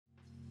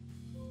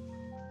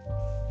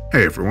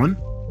Hey everyone.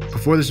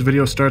 Before this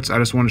video starts, I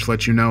just wanted to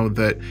let you know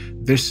that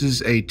this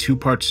is a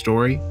two-part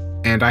story,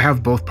 and I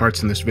have both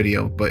parts in this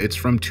video, but it's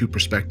from two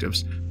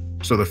perspectives.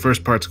 So the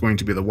first part's going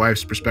to be the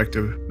wife's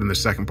perspective, and the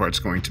second part's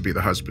going to be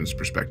the husband's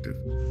perspective.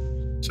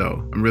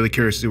 So I'm really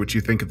curious to see what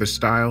you think of this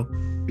style.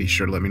 Be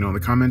sure to let me know in the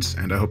comments,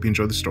 and I hope you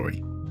enjoy the story.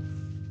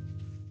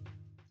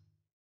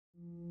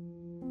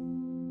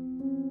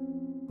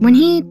 When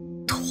he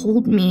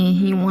told me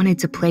he wanted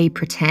to play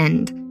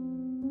pretend,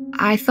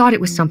 I thought it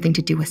was something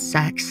to do with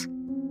sex.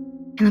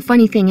 And the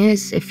funny thing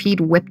is, if he'd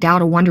whipped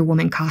out a Wonder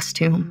Woman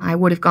costume, I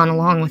would have gone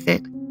along with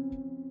it.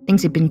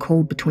 Things had been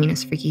cold between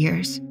us for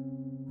years.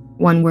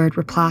 One-word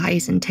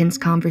replies and tense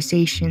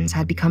conversations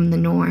had become the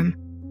norm.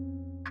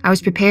 I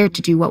was prepared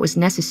to do what was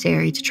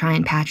necessary to try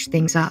and patch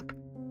things up.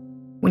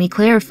 When he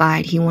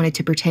clarified he wanted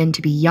to pretend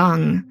to be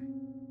young,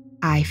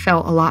 I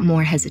felt a lot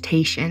more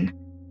hesitation.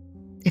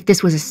 If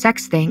this was a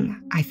sex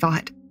thing, I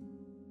thought,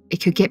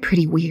 it could get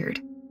pretty weird.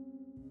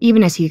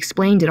 Even as he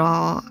explained it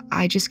all,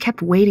 I just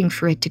kept waiting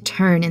for it to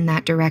turn in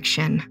that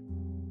direction.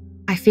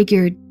 I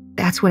figured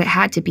that's what it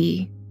had to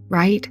be,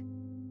 right?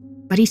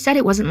 But he said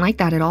it wasn't like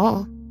that at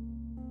all.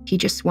 He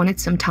just wanted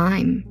some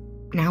time,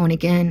 now and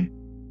again,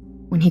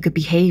 when he could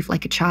behave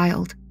like a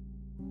child.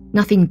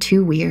 Nothing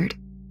too weird.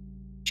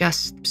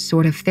 Just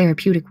sort of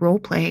therapeutic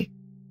roleplay.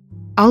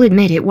 I'll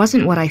admit it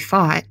wasn't what I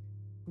thought.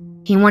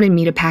 He wanted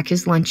me to pack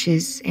his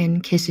lunches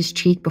and kiss his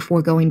cheek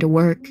before going to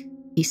work,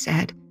 he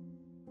said.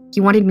 He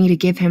wanted me to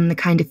give him the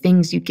kind of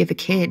things you'd give a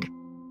kid.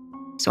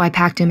 So I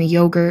packed him a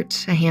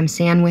yogurt, a ham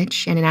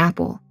sandwich, and an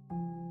apple.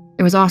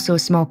 There was also a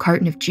small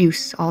carton of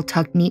juice, all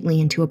tucked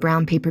neatly into a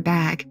brown paper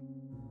bag.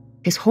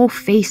 His whole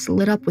face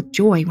lit up with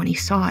joy when he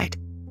saw it.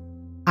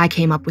 I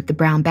came up with the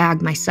brown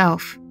bag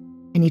myself,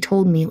 and he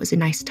told me it was a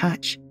nice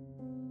touch.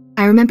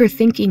 I remember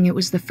thinking it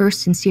was the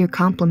first sincere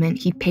compliment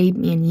he'd paid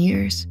me in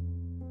years.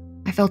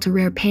 I felt a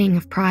rare pang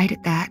of pride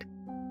at that.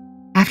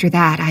 After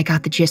that, I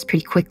got the gist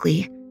pretty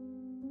quickly.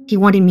 He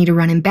wanted me to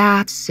run in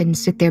baths and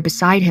sit there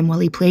beside him while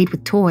he played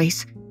with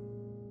toys.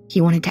 He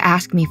wanted to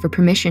ask me for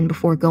permission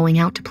before going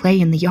out to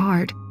play in the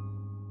yard.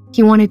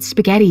 He wanted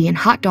spaghetti and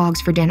hot dogs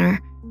for dinner,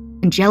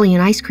 and jelly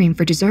and ice cream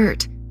for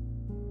dessert.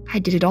 I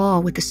did it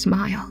all with a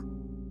smile.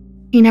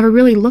 He never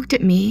really looked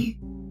at me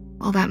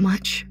all that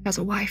much as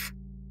a wife.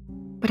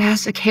 But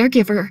as a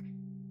caregiver,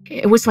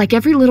 it was like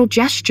every little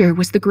gesture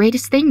was the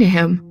greatest thing to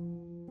him.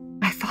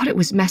 I thought it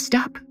was messed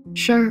up,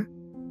 sure,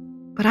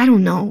 but I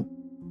don't know.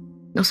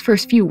 Those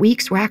first few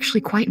weeks were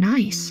actually quite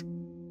nice.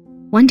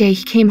 One day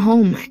he came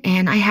home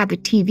and I had the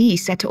TV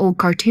set to old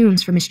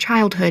cartoons from his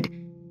childhood,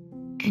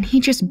 and he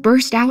just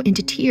burst out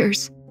into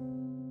tears.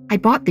 I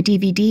bought the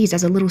DVDs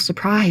as a little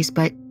surprise,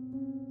 but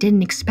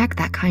didn't expect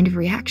that kind of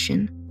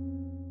reaction.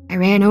 I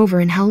ran over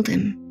and held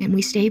him, and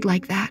we stayed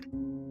like that,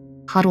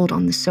 huddled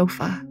on the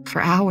sofa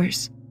for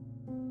hours.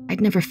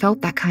 I'd never felt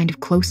that kind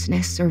of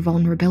closeness or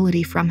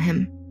vulnerability from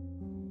him,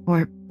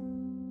 or,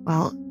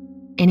 well,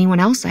 anyone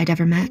else I'd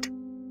ever met.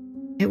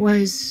 It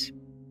was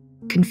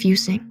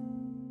confusing,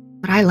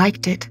 but I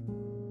liked it.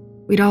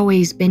 We'd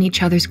always been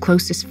each other's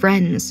closest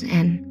friends,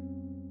 and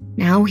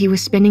now he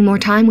was spending more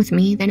time with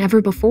me than ever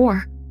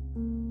before.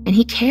 And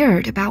he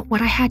cared about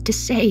what I had to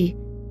say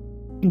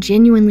and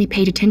genuinely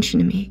paid attention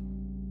to me.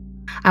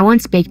 I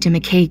once baked him a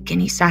cake and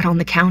he sat on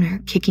the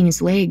counter, kicking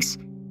his legs,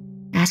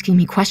 asking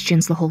me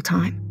questions the whole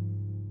time.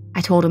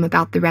 I told him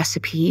about the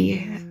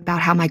recipe,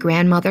 about how my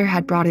grandmother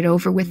had brought it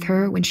over with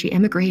her when she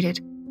immigrated,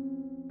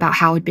 about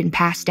how it had been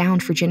passed down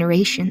for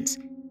generations.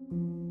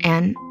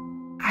 And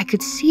I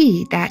could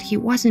see that he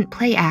wasn't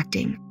play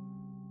acting.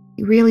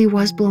 He really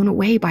was blown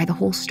away by the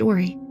whole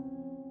story.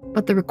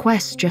 But the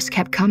requests just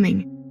kept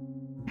coming,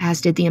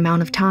 as did the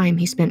amount of time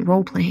he spent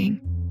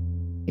role-playing.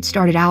 It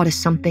started out as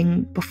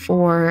something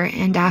before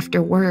and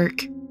after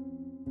work,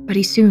 but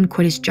he soon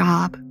quit his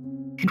job,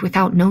 and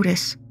without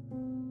notice,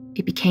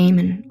 it became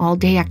an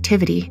all-day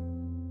activity.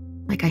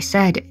 Like I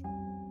said,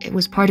 it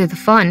was part of the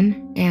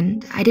fun,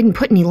 and I didn't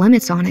put any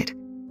limits on it.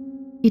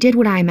 He did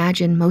what I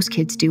imagine most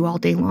kids do all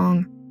day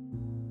long.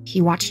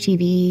 He watched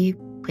TV,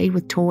 played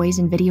with toys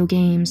and video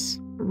games,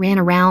 ran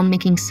around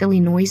making silly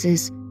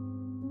noises.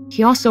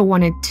 He also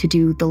wanted to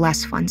do the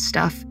less fun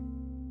stuff,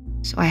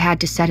 so I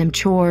had to set him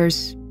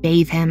chores,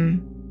 bathe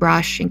him,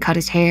 brush and cut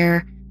his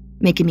hair,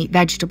 make him eat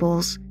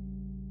vegetables.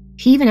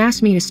 He even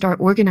asked me to start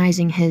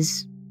organizing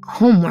his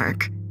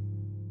homework,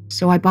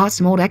 so I bought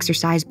some old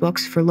exercise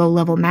books for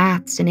low-level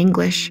maths and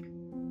English.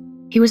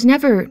 He was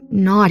never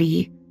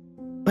naughty,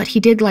 but he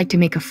did like to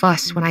make a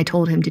fuss when I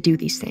told him to do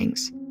these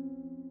things.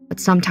 But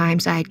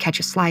sometimes I'd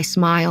catch a sly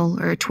smile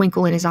or a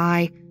twinkle in his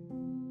eye,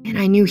 and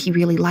I knew he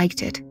really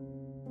liked it.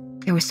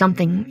 There was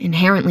something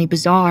inherently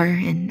bizarre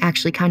and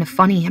actually kind of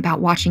funny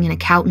about watching an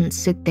accountant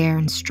sit there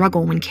and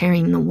struggle when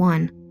carrying the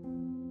one.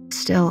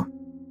 Still,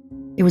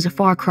 it was a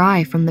far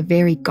cry from the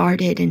very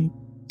guarded and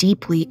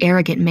deeply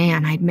arrogant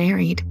man I'd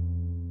married.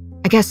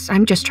 I guess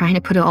I'm just trying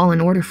to put it all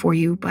in order for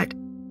you, but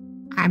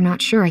I'm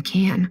not sure I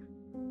can.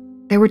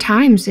 There were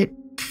times it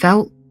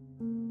felt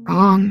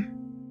wrong,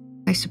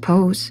 I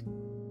suppose.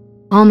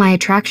 All my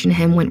attraction to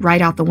him went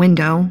right out the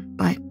window,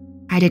 but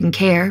I didn't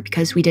care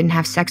because we didn't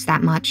have sex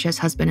that much as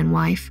husband and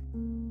wife.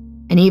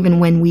 And even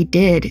when we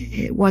did,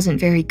 it wasn't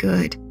very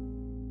good.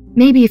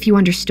 Maybe if you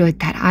understood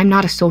that I'm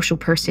not a social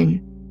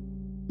person,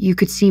 you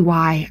could see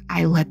why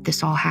I let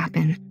this all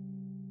happen.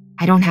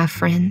 I don't have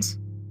friends.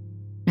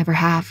 Never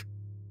have.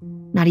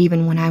 Not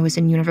even when I was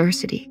in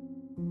university.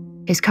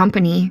 His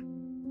company,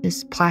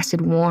 his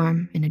placid,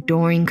 warm, and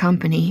adoring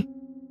company,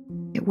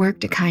 it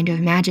worked a kind of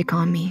magic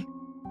on me.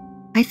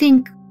 I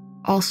think,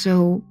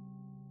 also,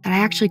 that I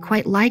actually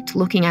quite liked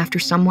looking after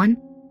someone.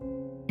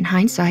 In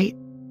hindsight,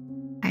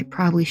 I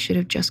probably should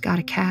have just got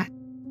a cat.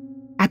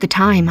 At the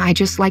time, I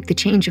just liked the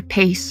change of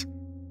pace,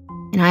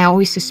 and I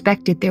always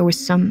suspected there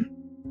was some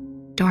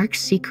dark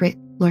secret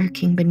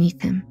lurking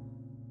beneath him.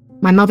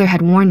 My mother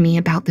had warned me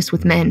about this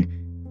with men,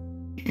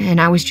 and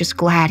I was just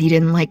glad he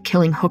didn't like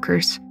killing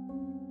hookers.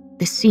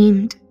 This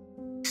seemed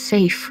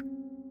safe,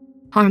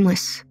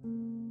 harmless,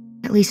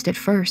 at least at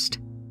first.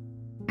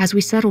 As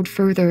we settled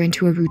further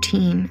into a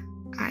routine,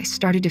 I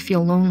started to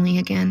feel lonely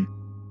again.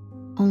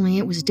 Only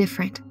it was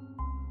different.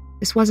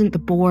 This wasn't the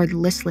bored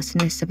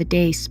listlessness of a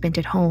day spent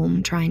at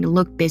home trying to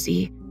look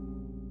busy.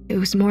 It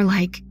was more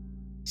like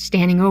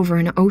standing over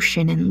an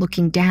ocean and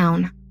looking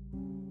down.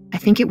 I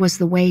think it was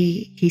the way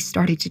he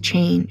started to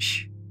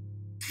change,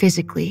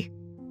 physically.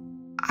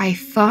 I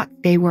thought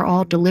they were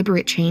all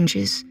deliberate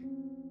changes,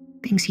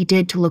 things he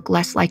did to look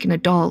less like an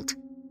adult.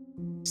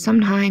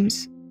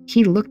 Sometimes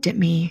he looked at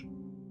me,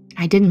 and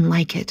I didn't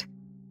like it.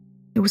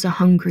 It was a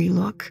hungry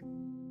look.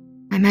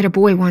 I met a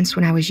boy once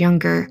when I was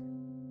younger,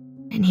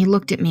 and he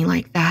looked at me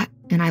like that,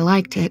 and I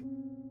liked it.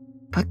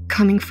 But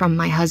coming from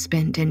my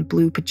husband in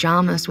blue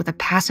pajamas with a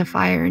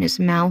pacifier in his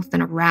mouth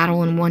and a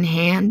rattle in one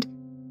hand,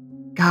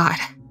 God,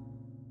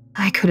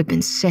 I could have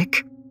been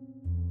sick.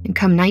 And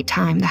come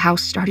nighttime, the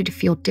house started to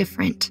feel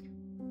different,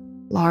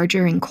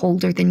 larger and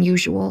colder than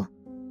usual.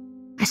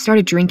 I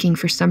started drinking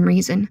for some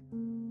reason.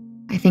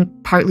 I think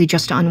partly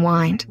just to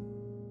unwind.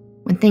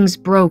 When things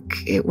broke,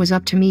 it was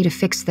up to me to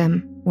fix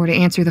them, or to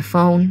answer the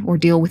phone, or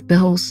deal with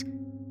bills.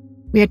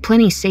 We had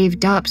plenty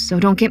saved up, so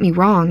don't get me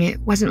wrong, it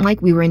wasn't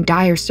like we were in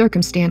dire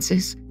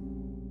circumstances.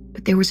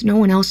 But there was no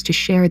one else to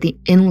share the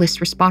endless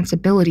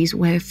responsibilities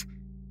with,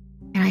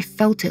 and I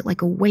felt it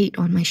like a weight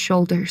on my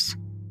shoulders.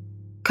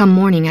 Come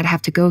morning, I'd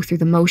have to go through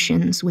the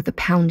motions with a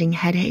pounding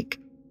headache,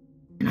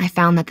 and I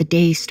found that the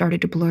days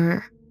started to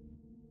blur.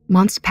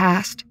 Months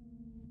passed,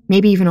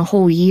 maybe even a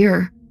whole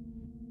year.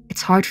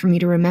 It's hard for me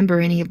to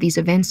remember any of these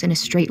events in a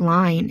straight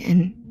line,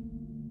 and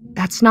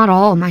that's not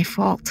all my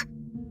fault.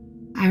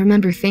 I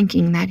remember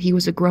thinking that he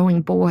was a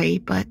growing boy,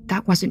 but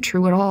that wasn't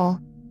true at all.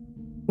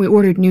 We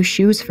ordered new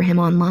shoes for him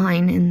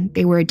online, and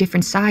they were a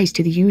different size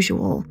to the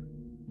usual.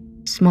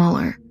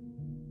 Smaller.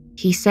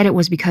 He said it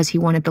was because he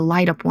wanted the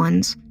light-up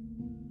ones,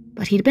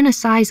 but he'd been a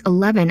size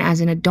 11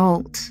 as an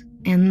adult,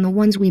 and the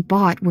ones we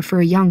bought were for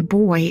a young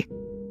boy.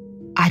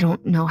 I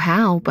don't know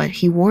how, but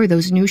he wore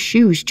those new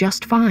shoes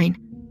just fine.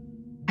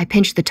 I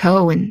pinched the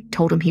toe and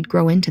told him he'd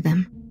grow into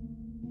them.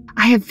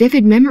 I have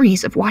vivid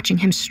memories of watching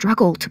him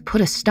struggle to put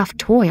a stuffed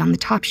toy on the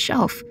top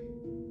shelf.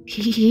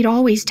 He'd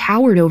always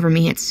towered over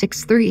me at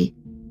 6'3".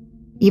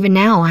 Even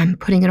now, I'm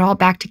putting it all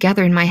back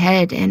together in my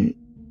head and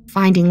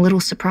finding little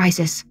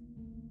surprises.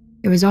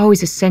 There was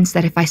always a sense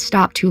that if I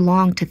stopped too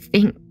long to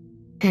think,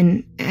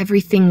 then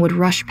everything would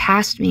rush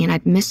past me and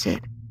I'd miss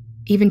it,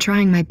 even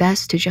trying my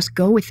best to just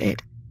go with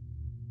it.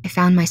 I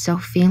found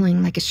myself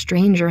feeling like a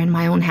stranger in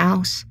my own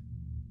house.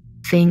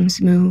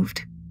 Things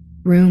moved,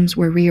 rooms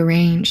were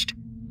rearranged,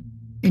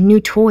 and new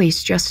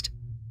toys just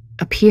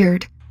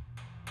appeared,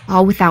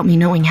 all without me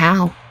knowing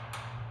how.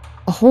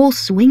 A whole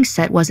swing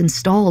set was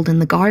installed in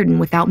the garden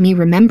without me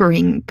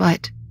remembering,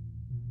 but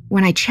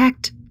when I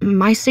checked,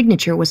 my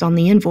signature was on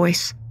the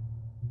invoice.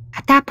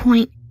 At that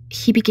point,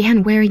 he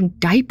began wearing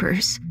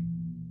diapers,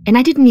 and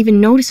I didn't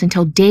even notice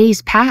until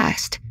days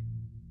passed.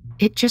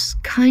 It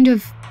just kind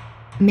of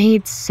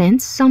made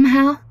sense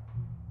somehow.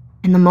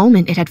 In the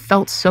moment, it had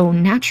felt so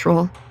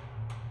natural.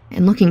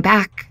 And looking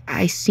back,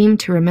 I seemed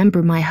to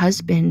remember my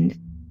husband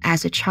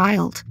as a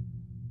child,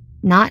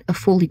 not a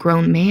fully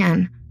grown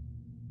man.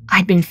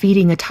 I'd been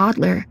feeding a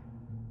toddler,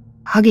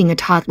 hugging a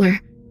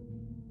toddler,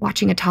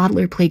 watching a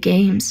toddler play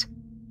games.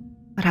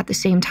 But at the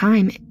same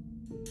time,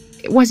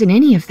 it wasn't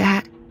any of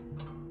that.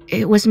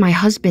 It was my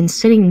husband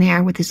sitting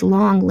there with his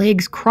long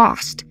legs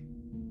crossed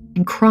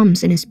and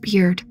crumbs in his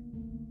beard.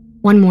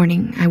 One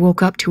morning, I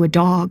woke up to a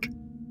dog,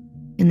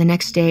 and the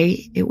next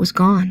day, it was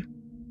gone.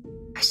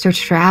 I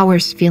searched for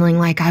hours, feeling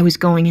like I was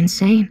going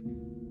insane.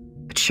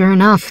 But sure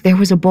enough, there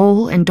was a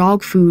bowl and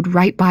dog food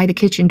right by the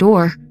kitchen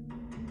door.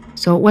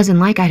 So it wasn't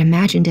like I'd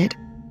imagined it.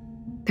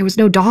 There was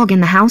no dog in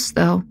the house,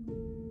 though,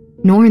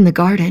 nor in the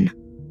garden.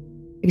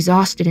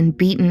 Exhausted and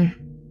beaten,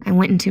 I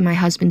went into my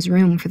husband's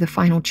room for the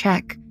final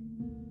check,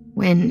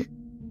 when,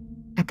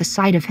 at the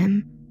sight of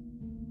him,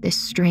 this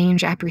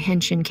strange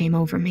apprehension came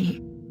over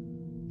me.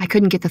 I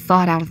couldn't get the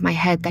thought out of my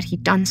head that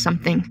he'd done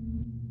something.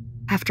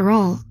 After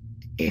all,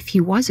 if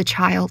he was a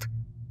child,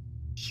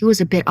 he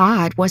was a bit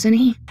odd, wasn't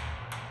he?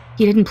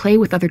 He didn't play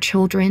with other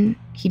children.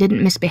 He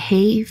didn't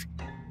misbehave.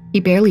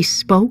 He barely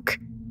spoke.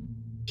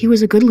 He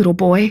was a good little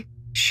boy,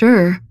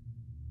 sure,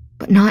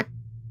 but not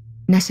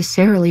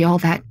necessarily all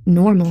that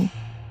normal.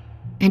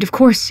 And of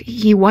course,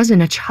 he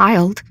wasn't a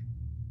child.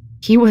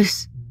 He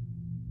was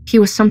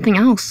something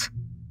else.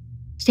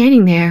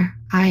 Standing there,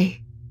 I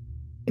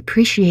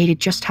appreciated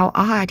just how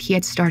odd he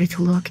had started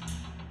to look.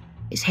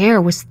 His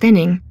hair was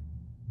thinning,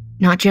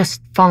 not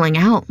just falling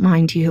out,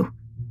 mind you.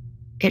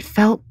 It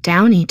felt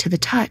downy to the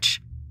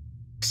touch,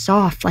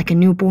 soft like a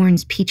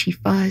newborn's peachy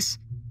fuzz.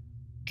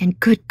 And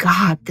good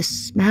God, the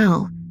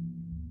smell.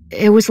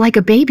 It was like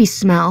a baby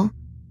smell,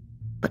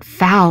 but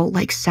foul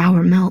like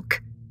sour milk.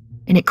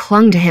 And it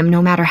clung to him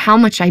no matter how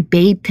much I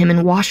bathed him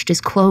and washed his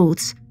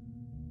clothes.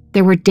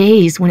 There were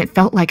days when it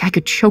felt like I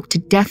could choke to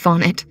death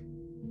on it.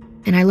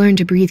 And I learned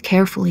to breathe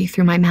carefully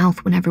through my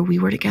mouth whenever we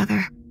were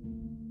together.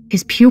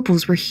 His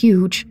pupils were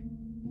huge,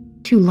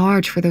 too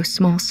large for those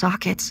small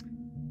sockets.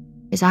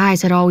 His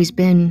eyes had always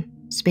been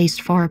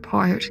spaced far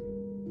apart,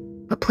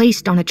 but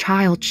placed on a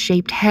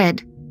child-shaped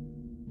head.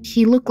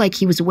 He looked like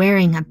he was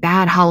wearing a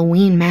bad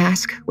Halloween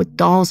mask with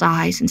doll's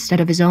eyes instead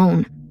of his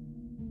own.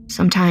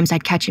 Sometimes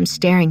I'd catch him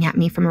staring at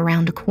me from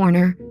around a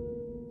corner,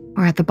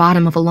 or at the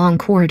bottom of a long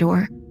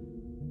corridor.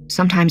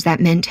 Sometimes that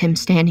meant him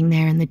standing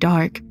there in the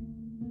dark,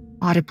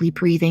 audibly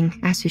breathing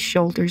as his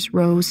shoulders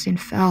rose and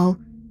fell,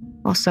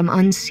 while some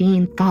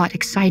unseen thought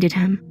excited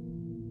him.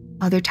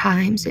 Other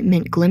times it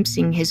meant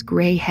glimpsing his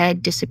gray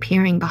head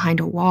disappearing behind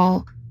a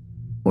wall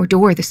or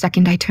door the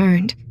second I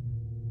turned.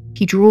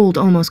 He drooled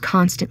almost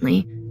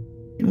constantly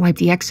and wiped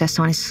the excess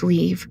on his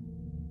sleeve,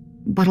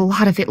 but a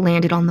lot of it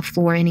landed on the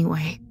floor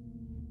anyway.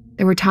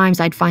 There were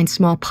times I'd find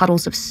small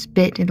puddles of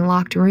spit in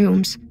locked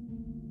rooms,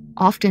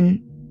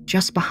 often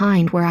just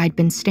behind where I'd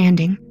been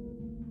standing.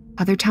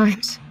 Other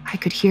times, I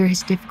could hear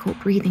his difficult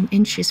breathing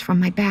inches from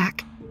my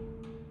back,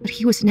 but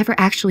he was never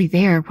actually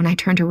there when I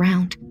turned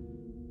around.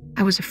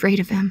 I was afraid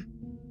of him,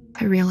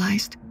 I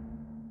realized,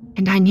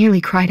 and I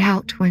nearly cried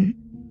out when,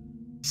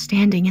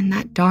 standing in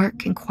that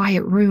dark and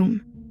quiet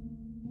room,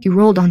 he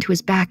rolled onto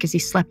his back as he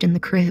slept in the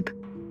crib.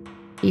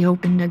 He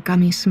opened a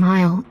gummy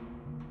smile,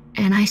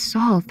 and I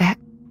saw that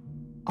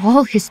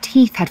all his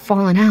teeth had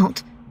fallen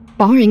out,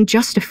 barring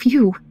just a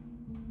few.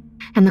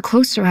 And the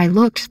closer I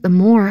looked, the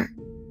more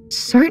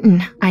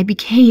certain I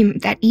became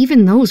that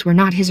even those were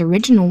not his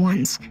original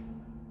ones.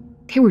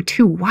 They were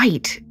too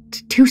white,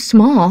 too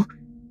small,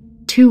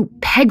 too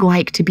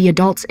peg-like to be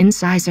adults'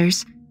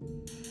 incisors.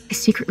 I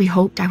secretly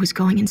hoped I was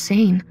going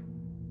insane.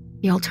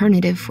 The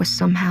alternative was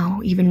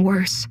somehow even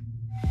worse.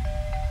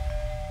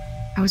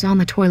 I was on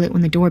the toilet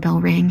when the doorbell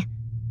rang.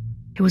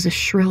 It was a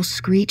shrill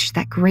screech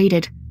that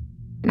grated,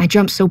 and I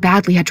jumped so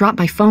badly I dropped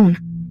my phone.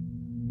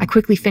 I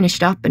quickly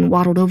finished up and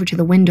waddled over to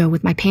the window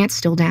with my pants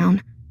still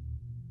down.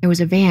 There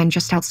was a van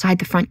just outside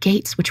the front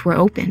gates, which were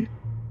open.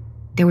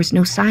 There was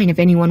no sign of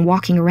anyone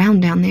walking around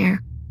down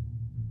there.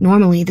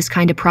 Normally, this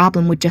kind of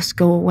problem would just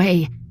go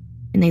away,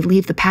 and they'd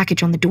leave the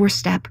package on the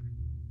doorstep.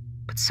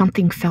 But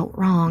something felt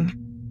wrong.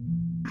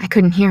 I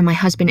couldn't hear my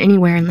husband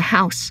anywhere in the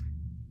house.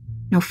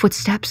 No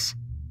footsteps,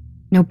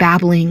 no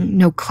babbling,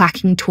 no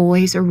clacking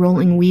toys or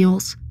rolling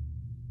wheels.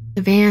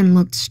 The van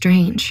looked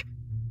strange.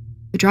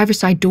 The driver's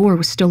side door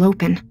was still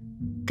open,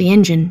 the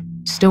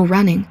engine still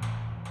running.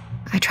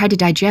 I tried to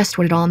digest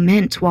what it all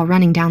meant while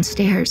running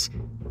downstairs,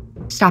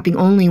 stopping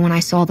only when I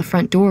saw the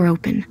front door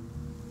open.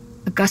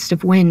 A gust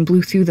of wind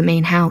blew through the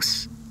main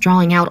house,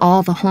 drawing out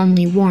all the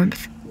homely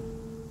warmth.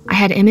 I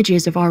had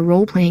images of our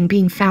role-playing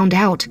being found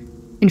out,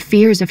 and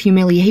fears of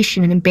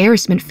humiliation and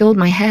embarrassment filled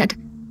my head.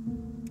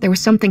 There was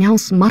something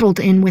else muddled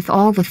in with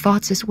all the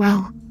thoughts as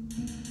well.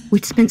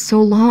 We'd spent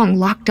so long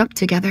locked up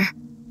together.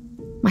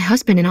 My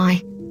husband and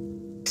I,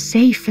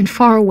 safe and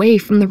far away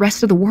from the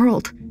rest of the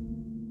world.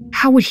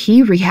 How would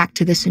he react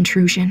to this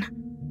intrusion?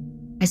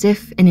 As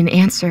if in an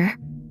answer,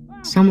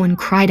 someone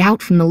cried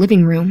out from the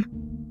living room.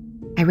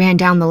 I ran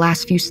down the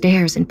last few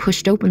stairs and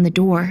pushed open the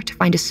door to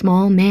find a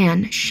small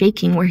man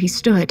shaking where he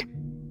stood.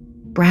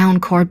 Brown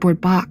cardboard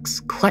box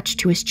clutched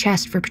to his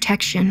chest for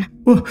protection.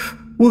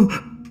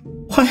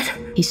 What?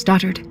 He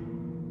stuttered.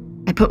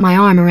 I put my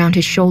arm around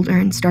his shoulder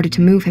and started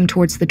to move him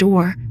towards the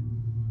door.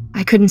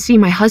 I couldn't see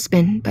my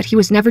husband, but he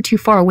was never too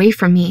far away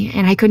from me,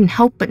 and I couldn't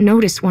help but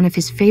notice one of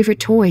his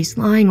favorite toys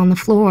lying on the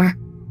floor.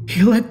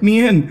 He let me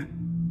in.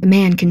 The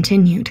man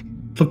continued.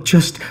 Look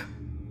just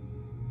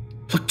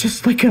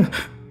like a...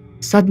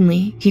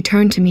 Suddenly, he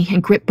turned to me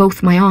and gripped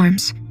both my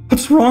arms.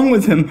 What's wrong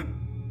with him?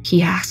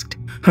 He asked.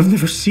 I've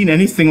never seen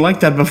anything like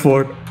that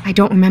before. I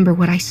don't remember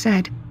what I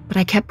said, but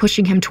I kept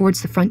pushing him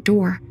towards the front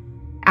door,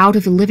 out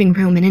of the living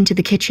room and into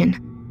the kitchen.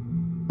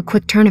 A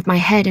quick turn of my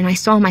head and I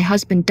saw my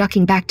husband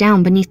ducking back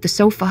down beneath the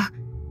sofa.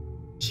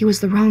 He was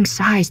the wrong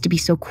size to be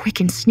so quick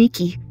and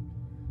sneaky,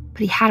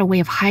 but he had a way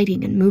of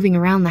hiding and moving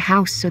around the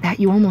house so that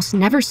you almost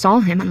never saw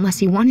him unless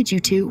he wanted you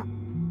to.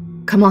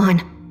 Come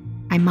on,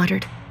 I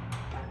muttered,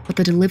 but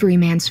the delivery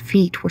man's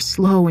feet were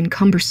slow and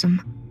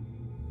cumbersome.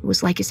 It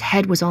was like his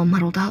head was all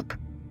muddled up.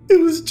 It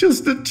was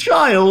just a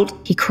child.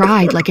 He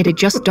cried like it had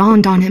just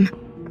dawned on him.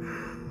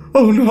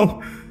 Oh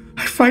no,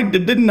 I frightened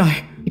him, didn't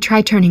I? He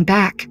tried turning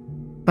back,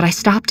 but I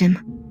stopped him.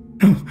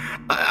 No,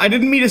 I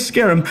didn't mean to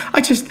scare him.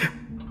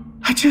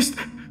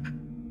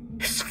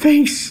 His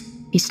face.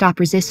 He stopped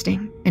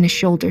resisting, and his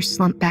shoulders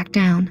slumped back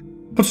down.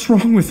 What's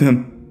wrong with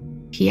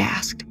him? He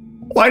asked.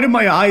 Why do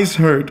my eyes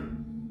hurt?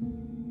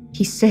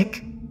 He's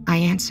sick, I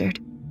answered,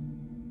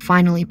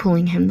 finally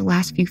pulling him the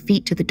last few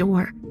feet to the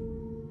door.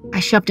 I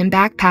shoved him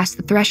back past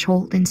the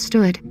threshold and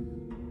stood,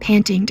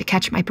 panting to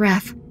catch my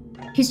breath.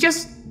 He's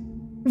just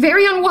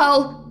very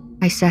unwell,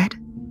 I said,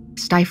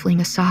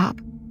 stifling a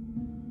sob.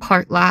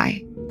 Part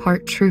lie,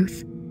 part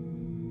truth.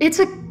 It's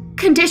a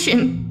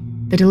condition.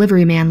 The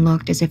delivery man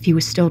looked as if he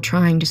was still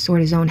trying to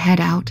sort his own head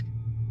out,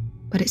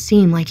 but it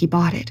seemed like he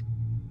bought it.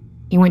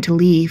 He went to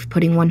leave,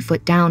 putting one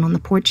foot down on the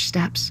porch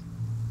steps,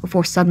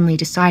 before suddenly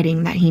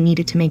deciding that he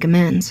needed to make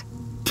amends.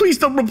 Please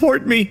don't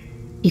report me,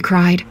 he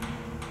cried,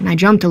 and I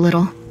jumped a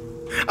little.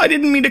 I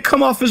didn't mean to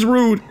come off as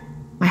rude.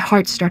 My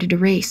heart started to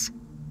race.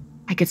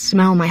 I could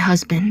smell my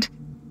husband,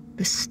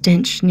 the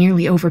stench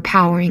nearly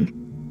overpowering.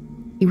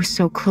 He was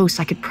so close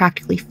I could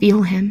practically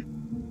feel him,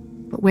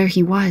 but where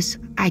he was,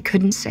 I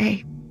couldn't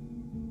say.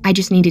 I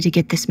just needed to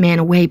get this man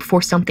away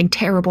before something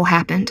terrible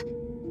happened.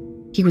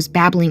 He was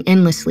babbling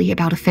endlessly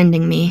about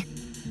offending me.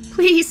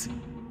 Please,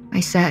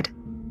 I said,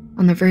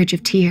 on the verge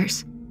of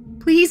tears.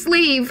 Please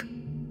leave.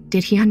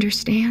 Did he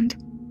understand?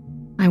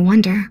 I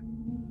wonder.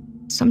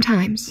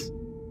 Sometimes,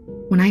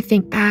 when I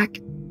think back,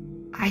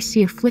 I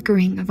see a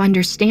flickering of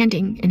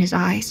understanding in his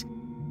eyes.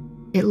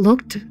 It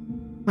looked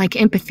like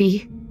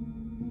empathy.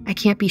 I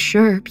can't be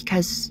sure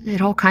because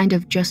it all kind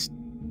of just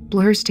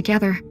blurs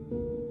together.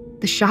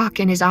 The shock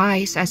in his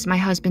eyes as my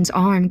husband's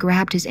arm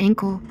grabbed his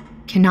ankle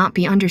cannot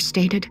be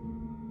understated.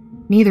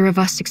 Neither of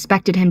us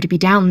expected him to be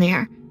down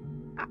there.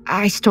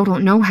 I still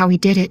don't know how he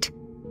did it,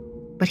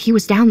 but he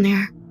was down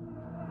there,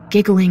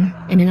 giggling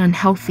in an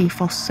unhealthy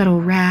falsetto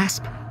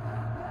rasp.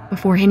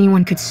 Before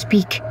anyone could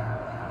speak,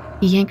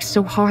 he yanked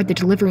so hard the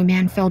delivery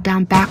man fell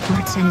down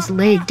backwards and his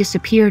leg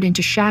disappeared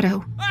into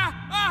shadow.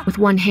 With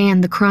one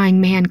hand, the crying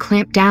man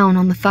clamped down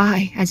on the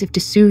thigh as if to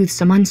soothe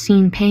some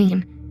unseen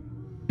pain,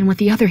 and with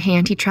the other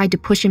hand, he tried to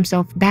push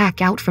himself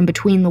back out from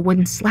between the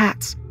wooden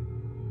slats.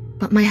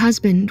 But my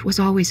husband was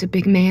always a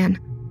big man,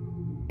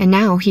 and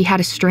now he had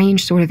a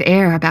strange sort of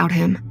air about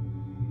him.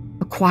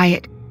 A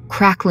quiet,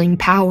 crackling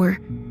power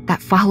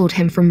that followed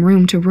him from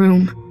room to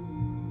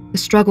room. The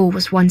struggle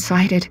was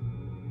one-sided,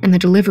 and the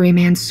delivery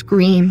man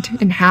screamed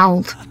and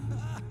howled.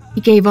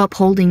 He gave up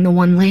holding the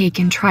one leg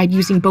and tried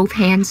using both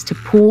hands to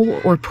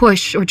pull or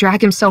push or drag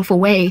himself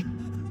away.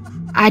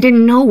 I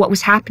didn't know what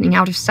was happening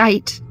out of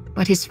sight,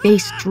 but his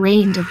face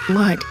drained of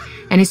blood,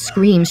 and his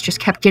screams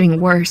just kept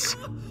getting worse.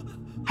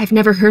 I've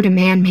never heard a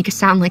man make a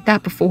sound like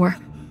that before.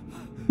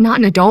 Not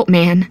an adult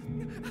man.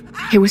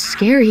 It was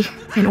scary,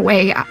 in a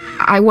way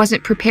I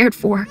wasn't prepared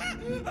for.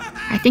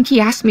 I think he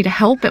asked me to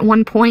help at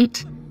one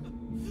point.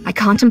 I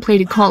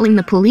contemplated calling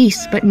the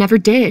police, but never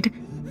did.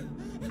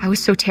 I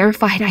was so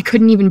terrified I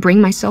couldn't even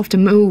bring myself to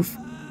move.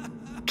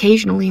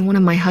 Occasionally, one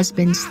of my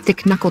husband's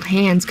thick-knuckled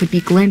hands could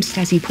be glimpsed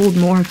as he pulled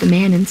more of the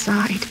man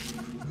inside.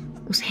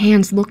 Those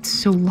hands looked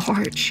so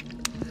large,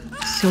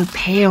 so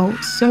pale,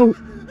 so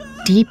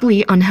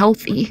deeply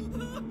unhealthy.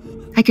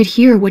 I could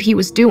hear what he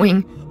was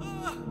doing,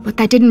 but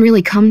that didn't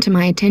really come to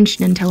my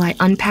attention until I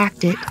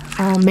unpacked it,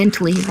 all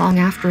mentally, long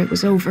after it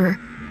was over.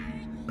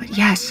 But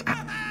yes,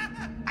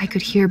 I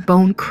could hear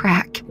bone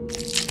crack,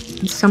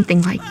 and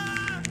something like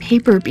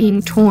paper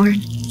being torn.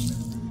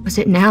 Was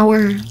it an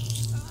hour,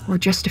 or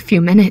just a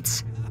few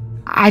minutes?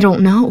 I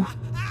don't know.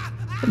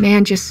 The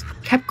man just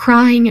kept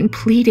crying and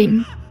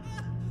pleading,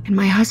 and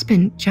my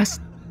husband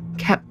just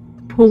kept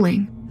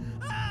pulling,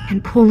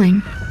 and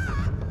pulling,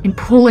 and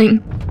pulling.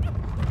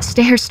 The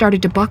stairs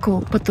started to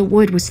buckle, but the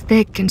wood was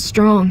thick and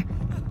strong.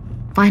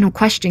 Final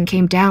question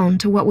came down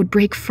to what would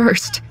break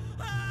first,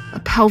 a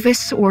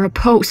pelvis or a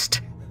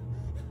post.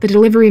 The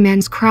delivery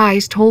man's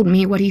cries told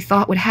me what he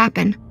thought would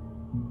happen.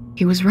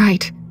 He was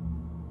right.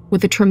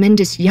 With a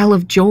tremendous yell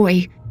of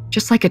joy,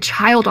 just like a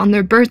child on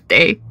their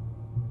birthday,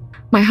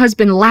 my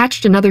husband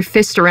latched another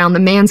fist around the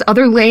man's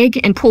other leg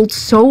and pulled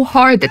so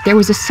hard that there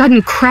was a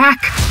sudden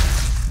crack,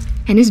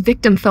 and his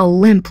victim fell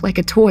limp like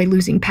a toy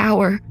losing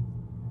power.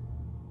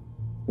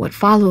 What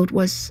followed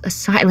was a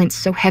silence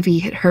so heavy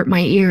it hurt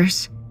my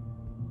ears,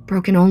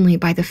 broken only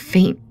by the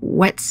faint,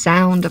 wet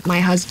sound of my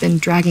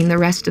husband dragging the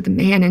rest of the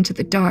man into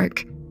the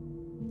dark.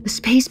 The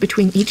space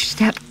between each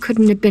step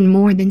couldn't have been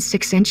more than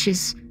 6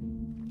 inches,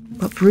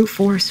 but brute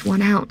force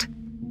won out.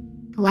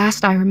 The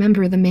last I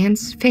remember the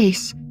man's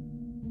face.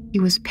 He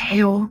was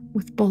pale,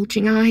 with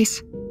bulging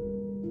eyes.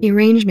 The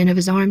arrangement of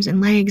his arms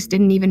and legs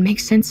didn't even make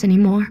sense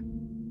anymore.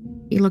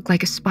 He looked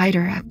like a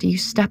spider after you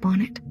step on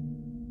it.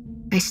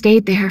 I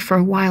stayed there for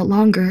a while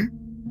longer,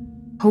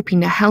 hoping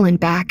to hell and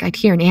back I'd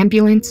hear an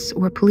ambulance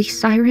or a police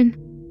siren.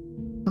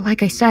 But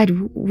like I said,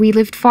 we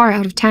lived far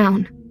out of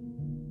town.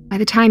 By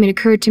the time it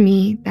occurred to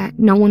me that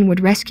no one would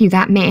rescue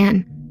that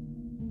man,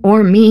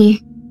 or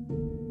me,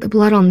 the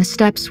blood on the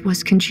steps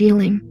was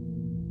congealing.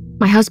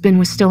 My husband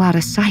was still out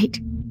of sight,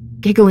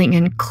 giggling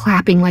and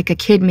clapping like a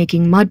kid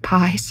making mud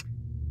pies.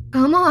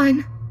 "Come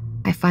on,"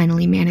 I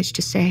finally managed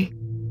to say,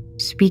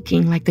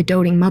 speaking like the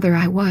doting mother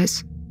I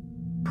was.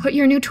 "Put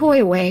your new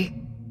toy away.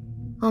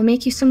 I'll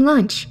make you some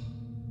lunch."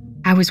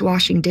 I was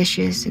washing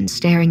dishes and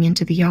staring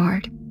into the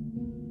yard.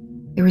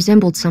 It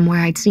resembled somewhere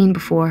I'd seen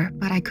before,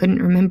 but I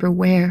couldn't remember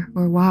where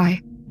or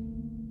why.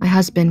 My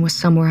husband was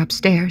somewhere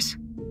upstairs,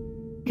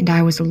 and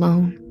I was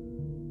alone.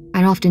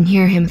 I'd often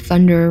hear him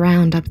thunder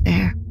around up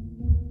there,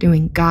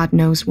 doing God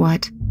knows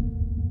what,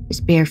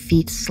 his bare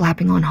feet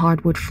slapping on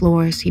hardwood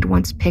floors he'd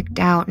once picked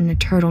out in a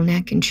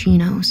turtleneck and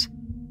chinos.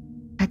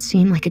 That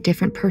seemed like a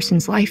different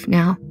person's life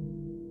now.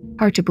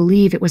 Hard to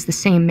believe it was the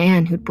same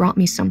man who'd brought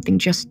me something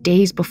just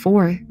days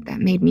before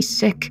that made me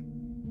sick.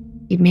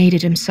 He'd made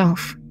it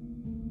himself,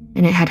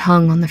 and it had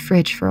hung on the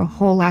fridge for a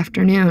whole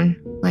afternoon,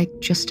 like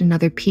just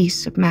another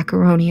piece of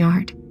macaroni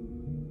art.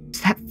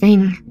 Is that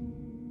thing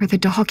where the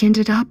dog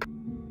ended up?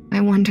 I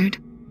wondered,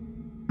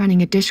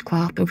 running a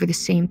dishcloth over the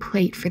same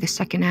plate for the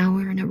second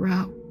hour in a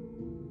row.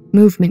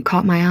 Movement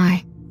caught my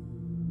eye.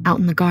 Out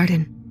in the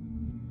garden,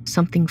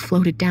 something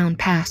floated down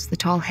past the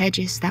tall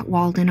hedges that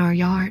walled in our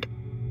yard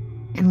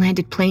and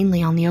landed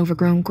plainly on the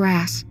overgrown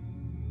grass.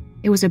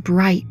 It was a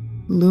bright,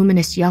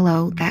 luminous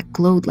yellow that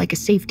glowed like a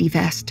safety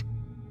vest.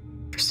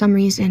 For some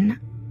reason,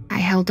 I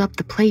held up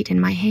the plate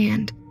in my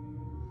hand,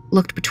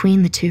 looked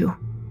between the two.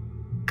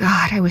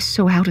 God, I was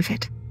so out of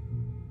it.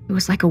 It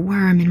was like a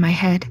worm in my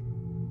head.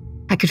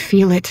 I could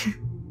feel it,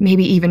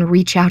 maybe even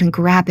reach out and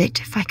grab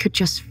it if I could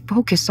just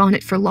focus on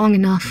it for long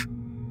enough.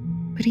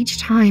 But each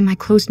time I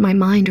closed my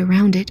mind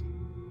around it,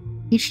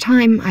 each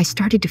time I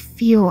started to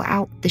feel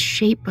out the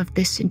shape of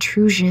this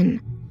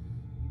intrusion,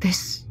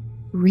 this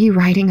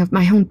rewriting of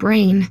my own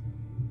brain,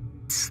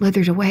 it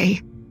slithered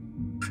away.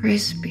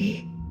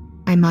 "Frisbee,"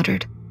 I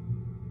muttered.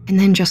 And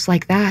then just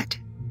like that,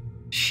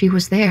 she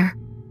was there.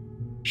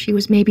 She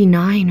was maybe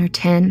 9 or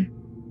 10.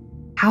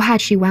 How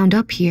had she wound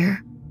up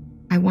here?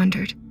 I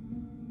wondered.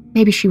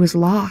 Maybe she was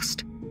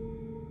lost.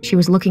 She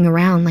was looking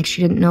around like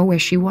she didn't know where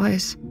she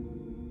was.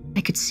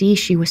 I could see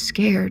she was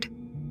scared.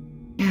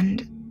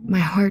 And my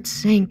heart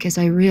sank as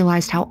I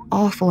realized how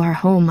awful our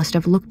home must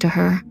have looked to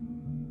her.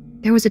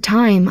 There was a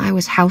time I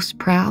was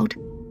house-proud,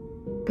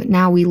 but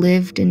now we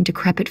lived in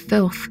decrepit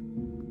filth.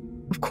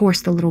 Of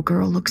course the little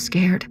girl looked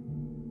scared,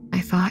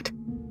 I thought.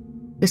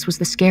 This was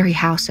the scary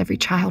house every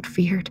child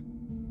feared,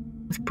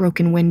 with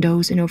broken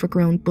windows and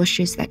overgrown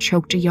bushes that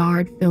choked a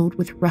yard filled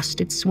with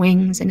rusted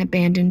swings and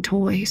abandoned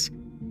toys.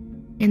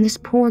 And this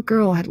poor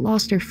girl had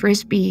lost her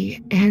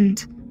Frisbee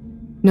and...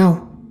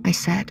 "No," I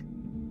said,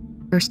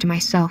 first to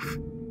myself,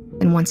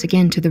 then once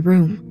again to the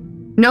room.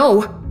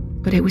 "No!"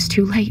 But it was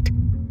too late.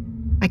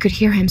 I could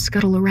hear him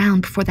scuttle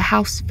around before the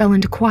house fell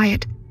into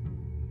quiet.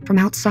 From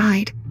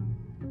outside,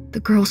 the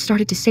girl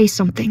started to say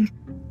something.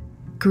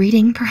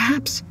 Greeting,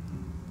 perhaps?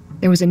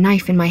 There was a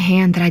knife in my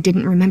hand that I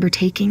didn't remember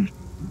taking,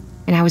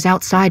 and I was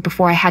outside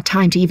before I had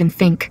time to even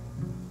think.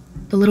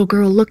 The little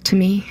girl looked to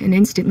me and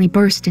instantly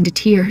burst into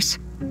tears.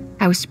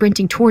 I was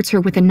sprinting towards her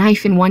with a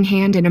knife in one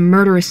hand and a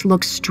murderous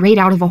look straight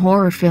out of a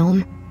horror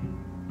film.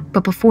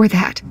 But before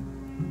that,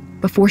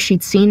 before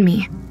she'd seen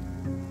me,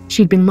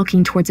 she'd been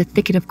looking towards a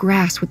thicket of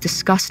grass with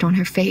disgust on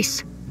her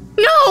face.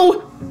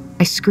 "No!"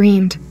 I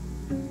screamed.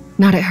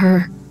 Not at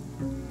her,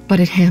 but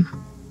at him.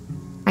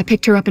 I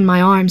picked her up in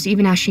my arms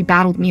even as she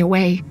battled me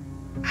away.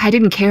 I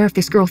didn't care if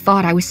this girl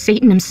thought I was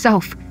Satan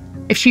himself.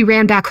 If she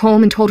ran back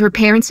home and told her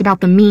parents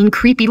about the mean,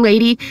 creepy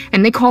lady,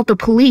 and they called the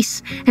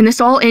police, and this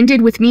all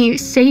ended with me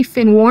safe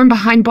and warm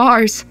behind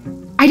bars,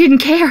 I didn't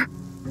care.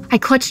 I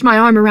clutched my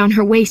arm around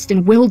her waist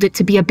and willed it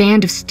to be a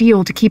band of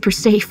steel to keep her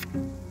safe.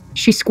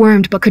 She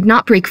squirmed but could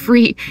not break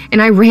free,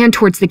 and I ran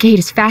towards the gate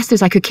as fast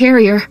as I could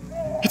carry her.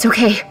 "It's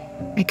okay,"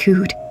 I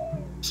cooed.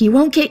 "He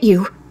won't get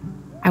you."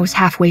 I was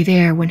halfway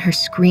there when her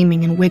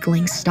screaming and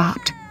wiggling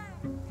stopped.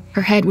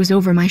 Her head was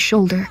over my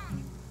shoulder,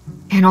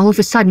 and all of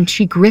a sudden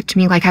she gripped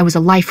me like I was a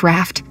life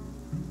raft.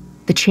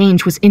 The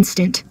change was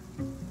instant,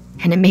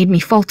 and it made me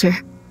falter.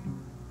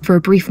 For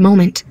a brief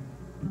moment,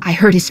 I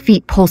heard his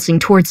feet pulsing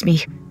towards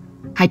me.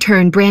 I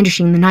turned,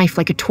 brandishing the knife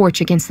like a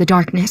torch against the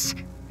darkness,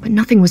 but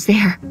nothing was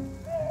there.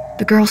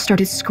 The girl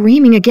started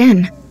screaming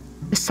again,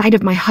 the sight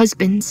of my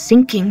husband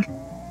sinking,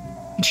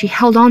 and she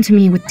held on to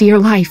me with dear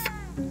life.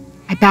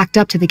 I backed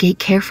up to the gate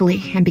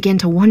carefully and began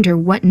to wonder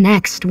what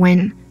next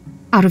when,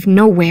 out of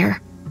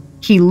nowhere,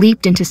 he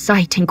leaped into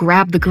sight and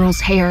grabbed the girl's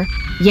hair,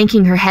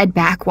 yanking her head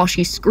back while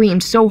she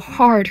screamed so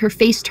hard her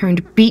face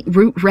turned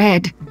beetroot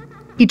red.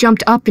 He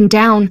jumped up and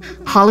down,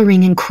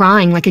 hollering and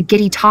crying like a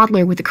giddy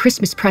toddler with a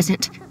Christmas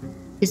present.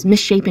 His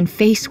misshapen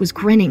face was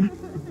grinning,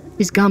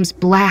 his gums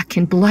black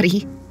and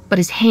bloody, but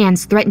his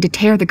hands threatened to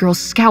tear the girl's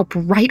scalp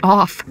right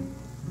off.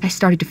 I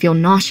started to feel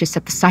nauseous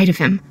at the sight of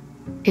him.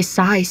 His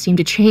size seemed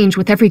to change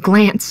with every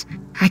glance.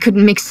 I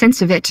couldn't make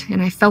sense of it,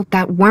 and I felt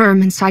that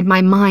worm inside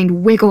my mind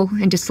wiggle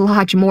and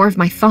dislodge more of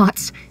my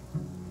thoughts.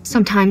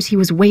 Sometimes he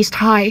was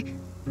waist-high,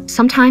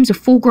 sometimes a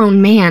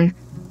full-grown man,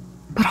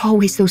 but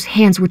always those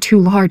hands were too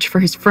large for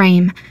his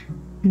frame.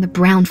 and the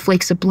brown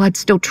flakes of blood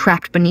still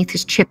trapped beneath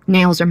his chipped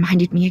nails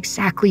reminded me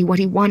exactly what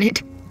he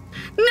wanted.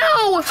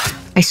 No!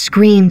 I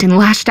screamed and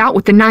lashed out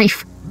with the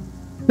knife.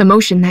 The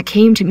motion that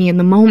came to me in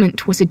the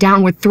moment was a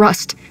downward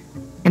thrust,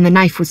 and the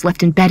knife was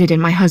left embedded in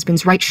my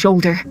husband's right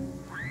shoulder.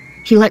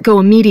 He let go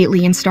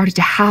immediately and started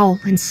to howl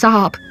and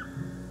sob.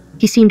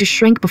 He seemed to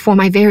shrink before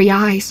my very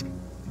eyes,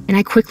 and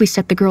I quickly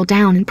set the girl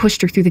down and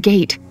pushed her through the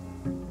gate.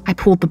 I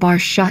pulled the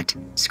bars shut,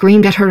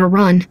 screamed at her to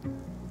run,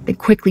 then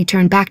quickly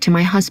turned back to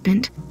my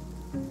husband,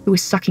 who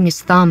was sucking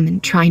his thumb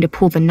and trying to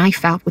pull the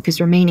knife out with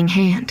his remaining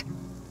hand.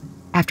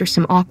 After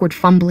some awkward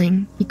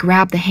fumbling, he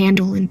grabbed the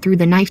handle and threw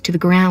the knife to the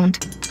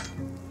ground.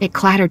 It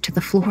clattered to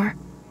the floor,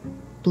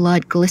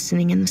 blood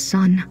glistening in the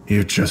sun.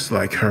 "You're just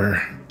like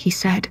her," he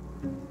said,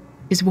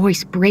 his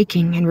voice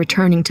breaking and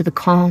returning to the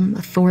calm,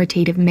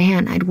 authoritative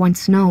man I'd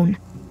once known.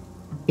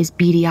 His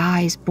beady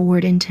eyes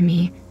bored into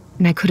me,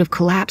 and I could have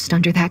collapsed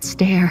under that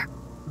stare.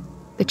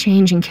 The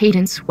change in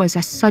cadence was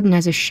as sudden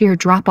as a sheer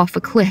drop off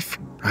a cliff.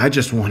 "I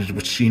just wanted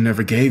what she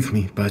never gave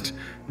me, but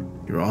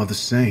you're all the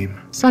same."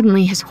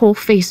 Suddenly, his whole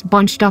face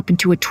bunched up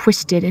into a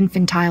twisted,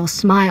 infantile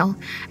smile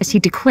as he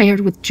declared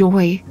with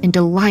joy and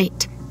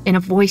delight in a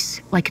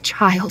voice like a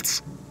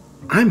child's,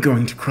 "I'm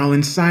going to crawl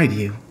inside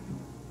you."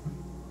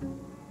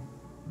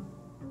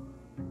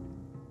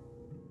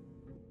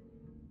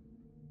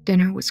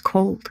 Dinner was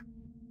cold.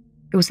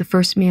 It was the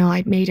first meal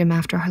I'd made him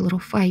after our little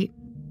fight.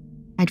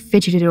 I'd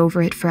fidgeted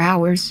over it for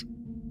hours,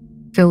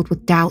 filled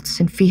with doubts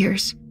and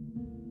fears,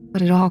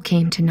 but it all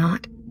came to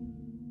naught.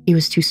 He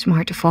was too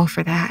smart to fall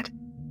for that.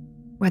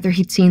 Whether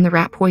he'd seen the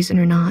rat poison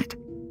or not,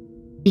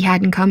 he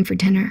hadn't come for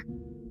dinner.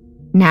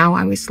 Now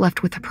I was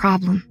left with a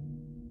problem.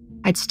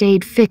 I'd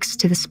stayed fixed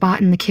to the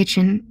spot in the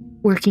kitchen,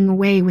 working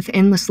away with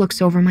endless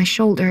looks over my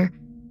shoulder,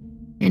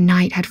 and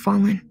night had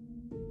fallen.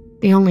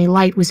 The only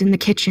light was in the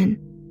kitchen,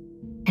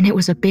 and it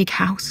was a big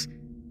house,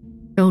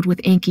 filled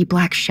with inky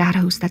black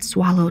shadows that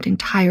swallowed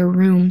entire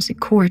rooms and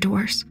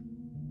corridors.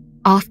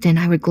 Often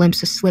I would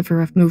glimpse a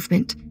sliver of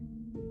movement.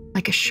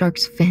 Like a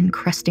shark's fin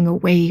cresting a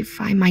wave,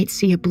 I might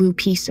see a blue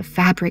piece of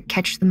fabric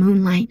catch the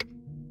moonlight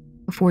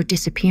before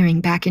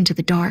disappearing back into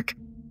the dark.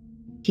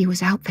 He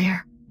was out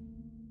there.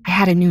 I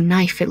had a new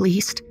knife, at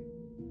least,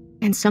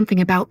 and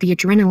something about the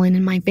adrenaline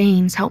in my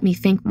veins helped me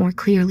think more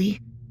clearly.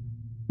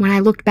 When I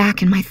looked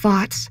back in my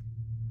thoughts,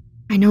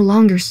 I no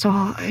longer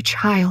saw a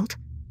child,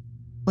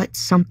 but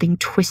something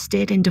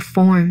twisted and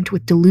deformed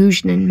with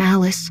delusion and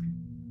malice.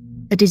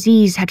 A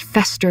disease had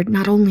festered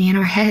not only in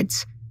our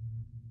heads,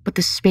 but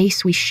the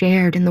space we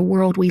shared in the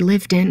world we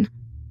lived in,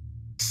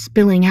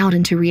 spilling out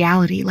into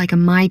reality like a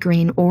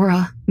migraine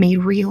aura made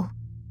real.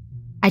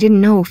 I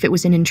didn't know if it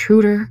was an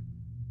intruder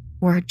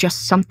or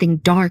just something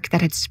dark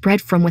that had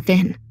spread from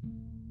within,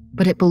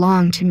 but it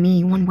belonged to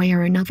me one way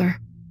or another.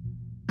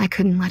 I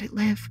couldn't let it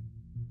live.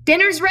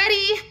 "Dinner's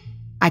ready!"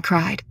 I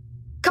cried.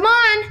 "Come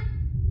on!"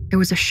 There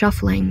was a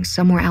shuffling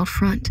somewhere out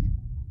front,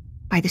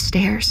 by the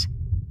stairs.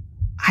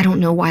 I don't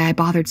know why I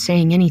bothered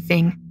saying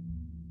anything.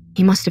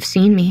 He must have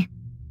seen me.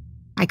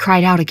 I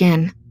cried out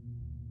again,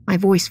 my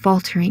voice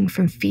faltering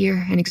from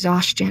fear and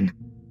exhaustion.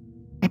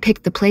 I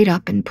picked the plate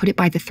up and put it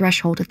by the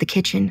threshold of the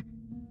kitchen,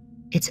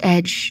 its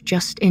edge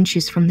just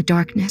inches from the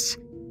darkness.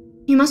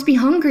 "You must be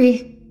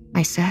hungry,"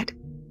 I said,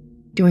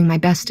 doing my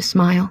best to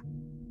smile.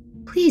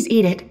 "Please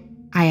eat it,"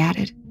 I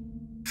added.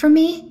 "For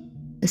me?"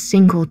 A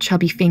single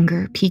chubby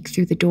finger peeked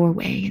through the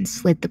doorway and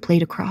slid the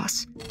plate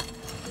across.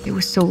 It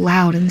was so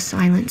loud in the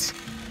silence,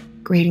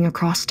 grating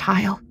across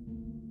tile.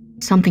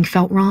 Something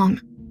felt wrong,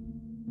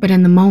 but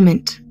in the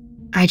moment,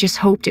 I just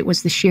hoped it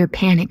was the sheer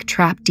panic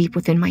trapped deep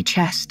within my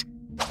chest.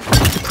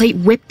 The plate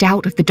whipped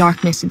out of the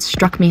darkness and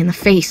struck me in the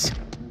face.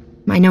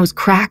 My nose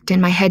cracked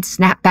and my head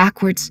snapped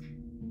backwards.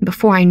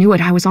 Before I knew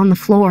it, I was on the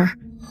floor,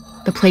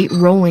 the plate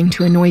rolling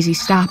to a noisy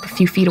stop a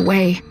few feet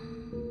away.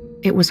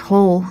 It was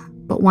whole,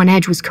 but one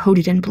edge was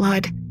coated in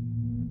blood.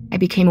 I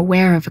became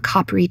aware of a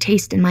coppery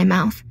taste in my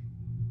mouth,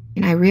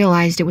 and I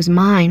realized it was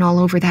mine all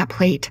over that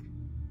plate.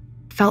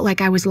 It felt like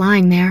I was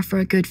lying there for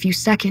a good few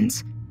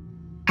seconds,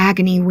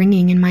 agony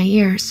ringing in my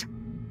ears,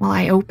 while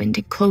I opened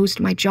and closed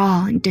my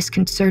jaw in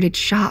disconcerted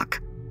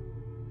shock.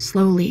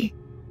 Slowly,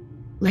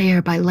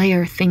 layer by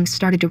layer, things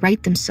started to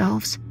right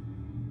themselves.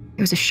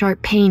 There was a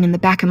sharp pain in the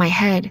back of my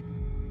head,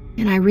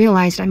 and I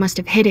realized I must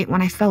have hit it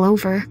when I fell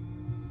over.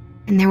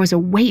 And there was a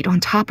weight on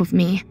top of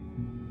me,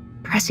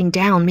 pressing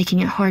down, making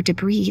it hard to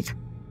breathe.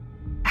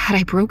 Had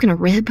I broken a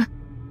rib?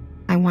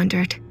 I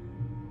wondered.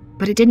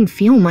 But it didn't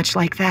feel much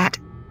like that.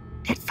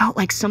 It felt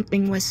like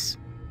something was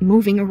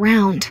moving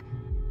around,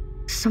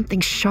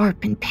 something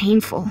sharp and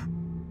painful.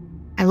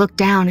 I looked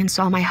down and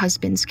saw my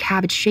husband's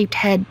cabbage-shaped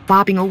head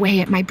bobbing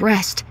away at my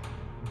breast.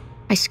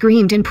 I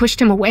screamed and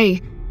pushed him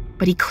away,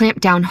 but he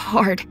clamped down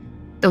hard,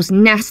 those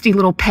nasty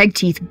little peg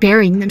teeth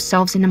burying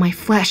themselves into my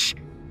flesh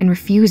and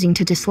refusing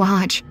to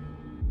dislodge.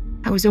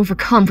 I was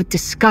overcome with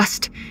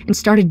disgust and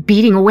started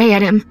beating away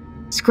at him,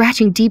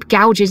 scratching deep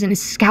gouges in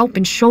his scalp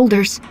and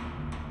shoulders.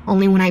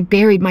 Only when I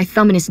buried my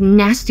thumb in his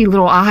nasty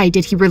little eye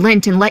did he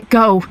relent and let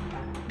go.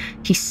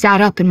 He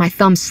sat up and my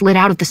thumb slid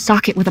out of the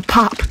socket with a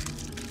pop.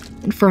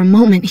 and for a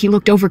moment he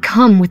looked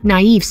overcome with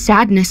naive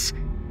sadness.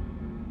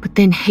 But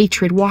then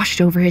hatred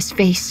washed over his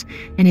face,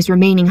 and his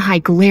remaining eye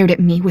glared at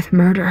me with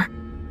murder.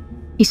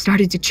 He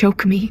started to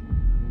choke me,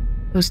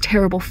 those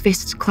terrible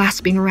fists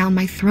clasping around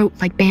my throat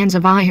like bands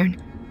of iron.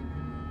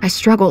 I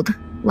struggled,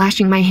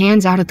 lashing my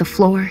hands out at the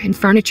floor and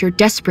furniture,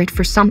 desperate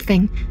for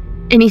something,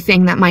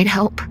 anything that might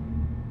help.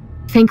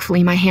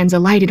 Thankfully, my hands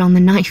alighted on the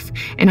knife,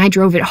 and I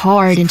drove it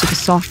hard into the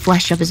soft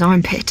flesh of his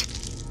armpit.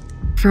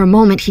 For a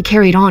moment, he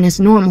carried on as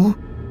normal,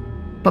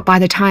 but by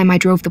the time I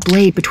drove the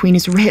blade between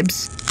his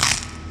ribs,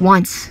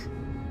 once,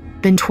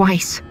 then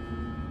twice,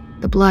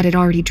 the blood had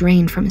already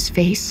drained from his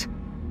face.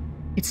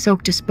 It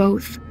soaked us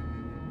both,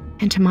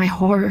 and to my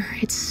horror,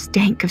 it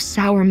stank of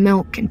sour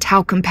milk and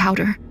talcum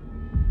powder.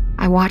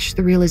 I watched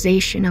the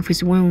realization of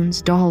his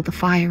wounds dull the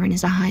fire in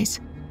his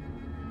eyes.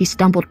 He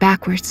stumbled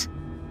backwards,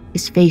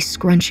 his face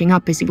scrunching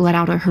up as he let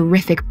out a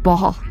horrific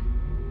bawl.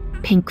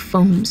 Pink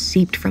foam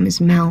seeped from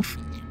his mouth,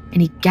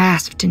 and he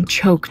gasped and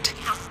choked.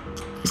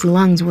 His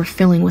lungs were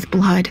filling with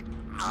blood,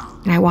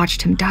 and I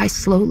watched him die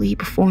slowly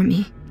before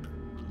me.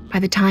 By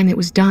the time it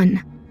was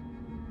done,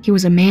 he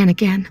was a man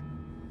again,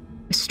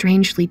 a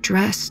strangely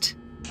dressed,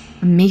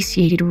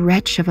 emaciated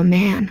wretch of a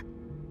man,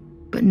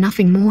 but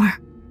nothing more.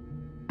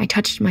 I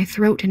touched my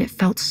throat and it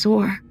felt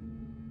sore,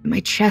 and my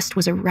chest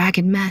was a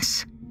ragged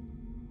mess.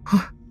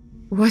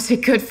 "Was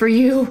it good for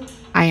you?"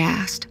 I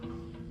asked,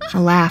 a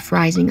laugh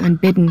rising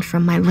unbidden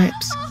from my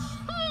lips.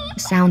 The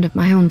sound of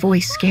my own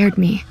voice scared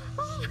me.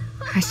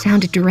 I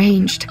sounded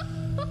deranged,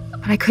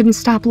 but I couldn't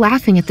stop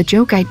laughing at the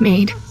joke I'd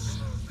made.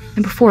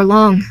 And before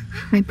long,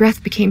 my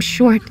breath became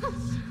short,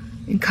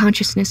 and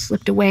consciousness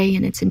slipped away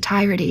in its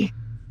entirety.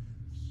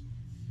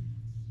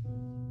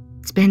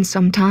 It's been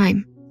some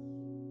time.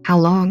 How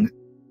long?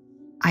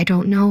 I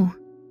don't know.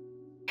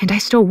 And I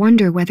still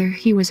wonder whether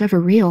he was ever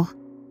real.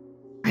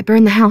 I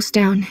burned the house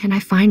down, and I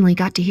finally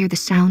got to hear the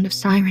sound of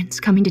sirens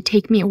coming to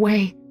take me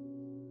away.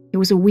 It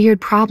was a weird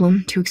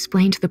problem to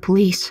explain to the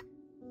police.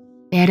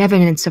 They had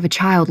evidence of a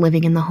child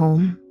living in the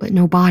home, but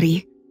no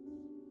body.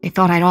 They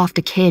thought I'd offed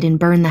a kid and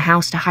burned the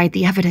house to hide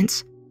the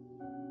evidence.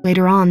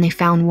 Later on, they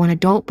found one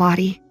adult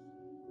body,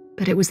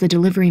 but it was the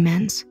delivery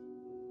men's,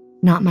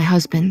 not my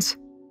husband's,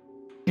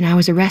 and I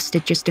was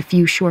arrested just a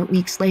few short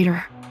weeks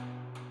later.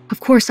 Of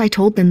course, I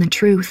told them the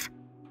truth,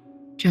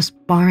 just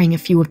barring a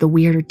few of the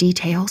weirder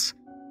details.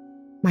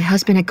 My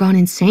husband had gone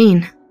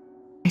insane,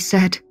 I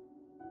said.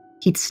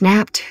 He'd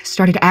snapped,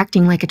 started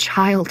acting like a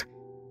child,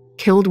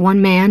 killed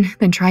one man,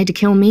 then tried to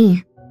kill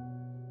me.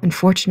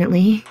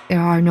 Unfortunately,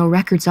 there are no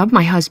records of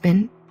my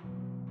husband,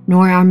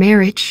 nor our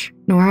marriage,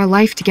 nor our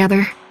life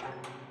together.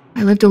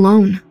 I lived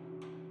alone,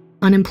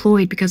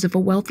 unemployed because of a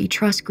wealthy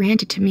trust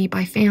granted to me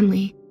by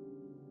family.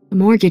 The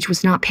mortgage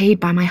was not paid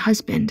by my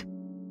husband,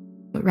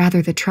 but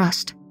rather the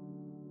trust.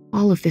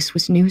 All of this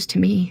was news to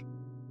me.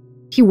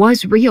 He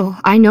was real,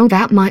 I know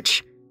that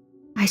much.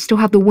 I still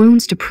have the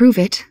wounds to prove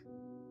it.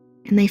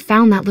 And they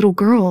found that little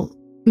girl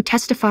who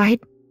testified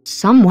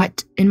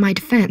somewhat in my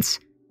defense.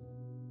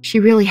 She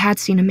really had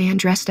seen a man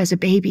dressed as a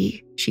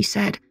baby, she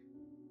said,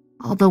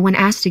 although when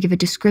asked to give a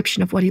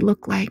description of what he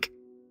looked like,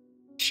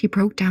 she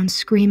broke down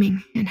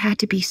screaming and had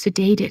to be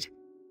sedated.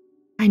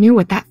 I knew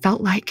what that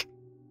felt like.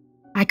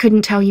 I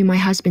couldn't tell you my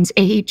husband's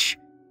age,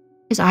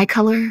 his eye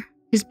color,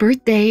 his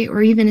birthday,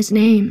 or even his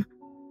name.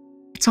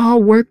 It's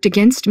all worked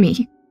against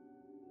me.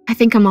 I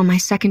think I'm on my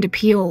second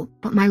appeal,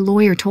 but my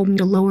lawyer told me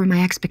to lower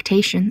my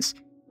expectations.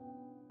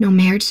 No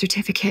marriage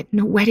certificate,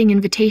 no wedding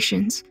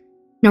invitations,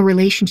 no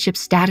relationship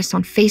status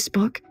on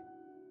Facebook,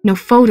 no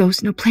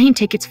photos, no plane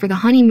tickets for the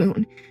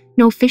honeymoon,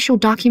 no official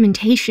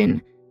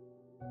documentation.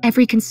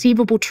 Every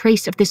conceivable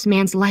trace of this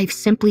man's life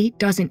simply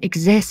doesn't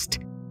exist.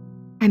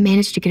 I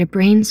managed to get a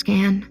brain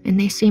scan, and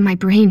they say my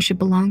brain should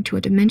belong to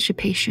a dementia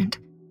patient.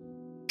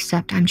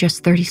 Except I'm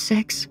just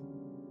 36.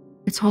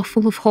 It's all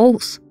full of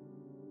holes.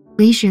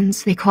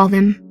 Lesions, they call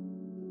them.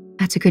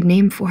 That's a good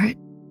name for it.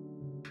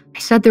 I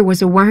said there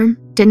was a worm,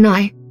 didn't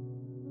I?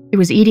 It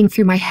was eating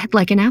through my head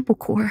like an apple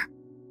core.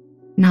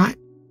 Not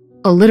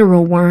a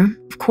literal worm,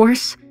 of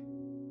course.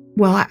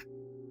 Well,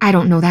 I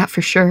don't know that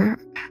for sure.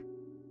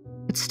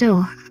 But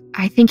still,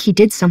 I think he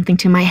did something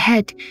to my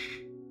head.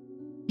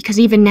 Because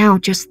even now,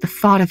 just the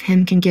thought of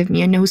him can give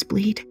me a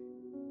nosebleed.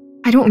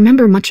 I don't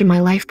remember much of my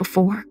life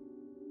before.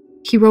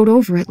 He wrote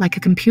over it like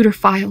a computer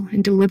file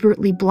and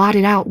deliberately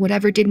blotted out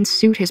whatever didn't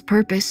suit his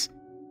purpose.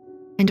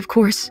 And of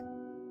course,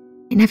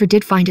 they never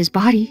did find his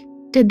body,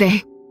 did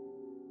they?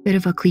 Bit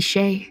of a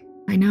cliché,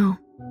 I know.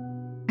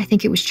 I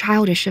think it was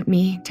childish of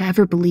me to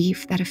ever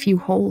believe that a few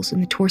holes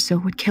in the torso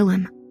would kill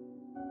him.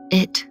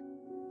 It,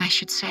 I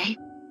should say.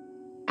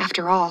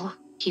 After all,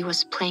 he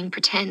was playing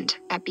pretend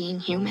at being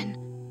human,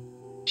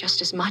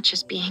 just as much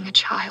as being a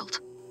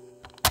child.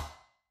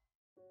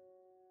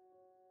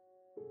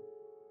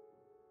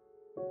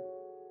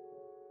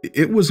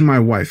 It was my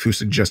wife who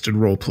suggested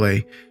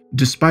roleplay,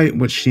 despite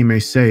what she may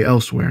say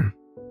elsewhere.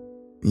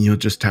 You'll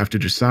just have to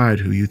decide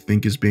who you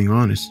think is being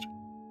honest.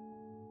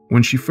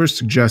 When she first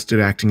suggested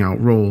acting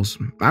out roles,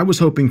 I was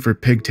hoping for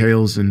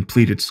pigtails and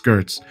pleated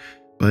skirts,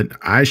 but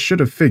I should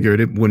have figured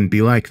it wouldn't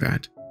be like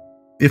that.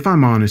 If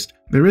I'm honest,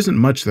 there isn't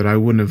much that I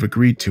wouldn't have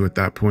agreed to at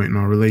that point in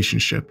our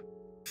relationship.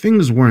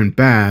 Things weren't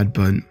bad,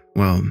 but,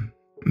 well,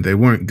 they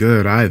weren't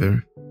good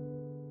either.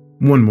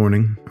 One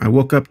morning, I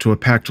woke up to a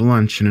packed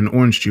lunch and an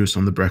orange juice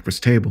on the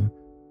breakfast table.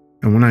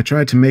 And when I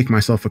tried to make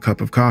myself a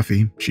cup of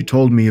coffee, she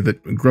told me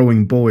that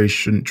growing boys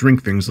shouldn't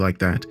drink things like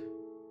that.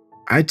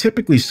 I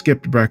typically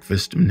skipped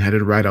breakfast and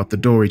headed right out the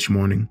door each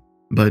morning,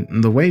 but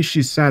the way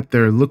she sat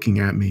there looking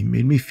at me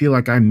made me feel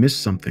like I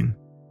missed something.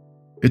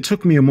 It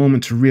took me a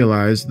moment to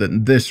realize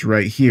that this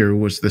right here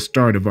was the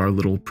start of our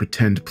little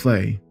pretend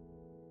play.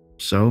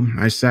 So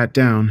I sat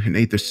down and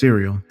ate the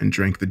cereal and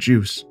drank the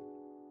juice.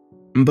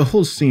 The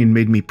whole scene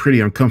made me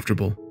pretty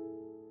uncomfortable.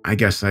 I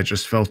guess I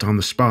just felt on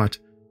the spot.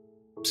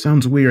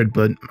 Sounds weird,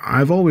 but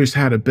I've always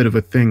had a bit of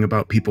a thing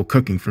about people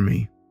cooking for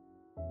me.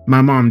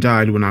 My mom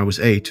died when I was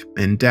 8,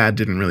 and Dad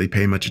didn't really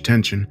pay much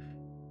attention.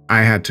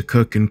 I had to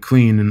cook and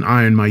clean and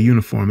iron my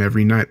uniform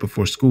every night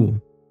before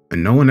school,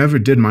 and no one ever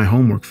did my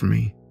homework for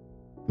me.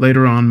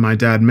 Later on, my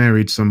dad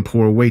married some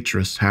poor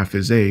waitress half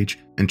his age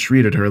and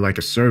treated her like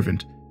a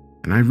servant,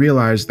 and I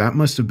realized that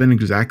must have been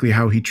exactly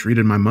how he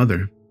treated my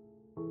mother.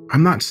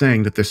 I'm not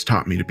saying that this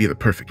taught me to be the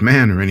perfect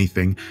man or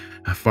anything,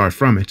 far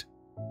from it.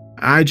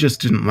 I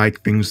just didn't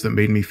like things that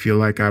made me feel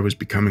like I was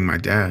becoming my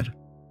dad.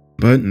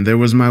 But there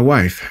was my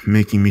wife,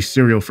 making me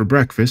cereal for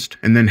breakfast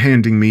and then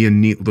handing me a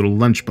neat little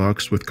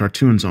lunchbox with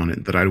cartoons on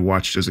it that I'd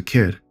watched as a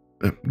kid.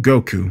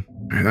 Goku,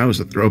 that was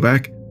a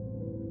throwback.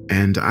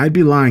 And I'd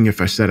be lying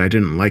if I said I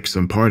didn't like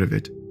some part of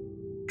it.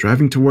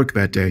 Driving to work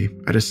that day,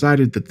 I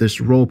decided that this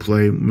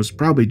roleplay was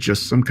probably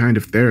just some kind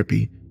of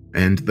therapy,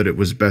 and that it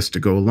was best to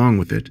go along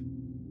with it,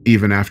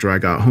 even after I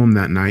got home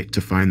that night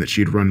to find that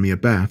she'd run me a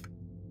bath.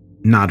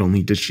 Not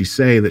only did she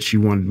say that she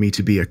wanted me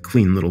to be a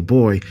clean little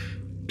boy,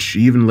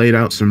 she even laid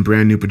out some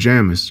brand new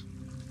pajamas.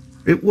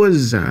 It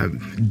was,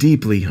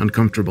 deeply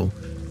uncomfortable.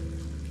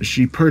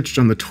 She perched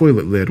on the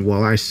toilet lid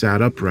while I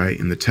sat upright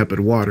in the tepid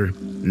water,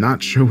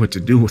 not sure what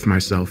to do with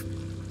myself.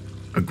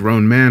 A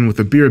grown man with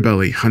a beer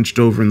belly hunched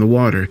over in the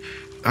water.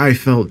 I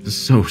felt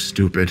so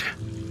stupid.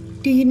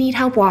 Do you need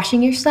help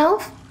washing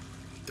yourself?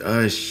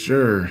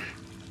 Sure,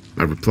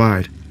 I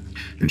replied,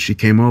 and she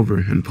came over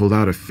and pulled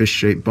out a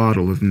fish-shaped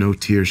bottle of No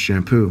Tears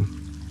shampoo.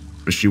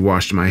 She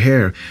washed my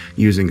hair,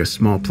 using a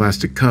small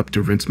plastic cup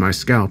to rinse my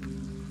scalp.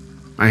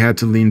 I had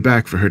to lean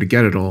back for her to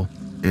get it all,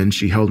 and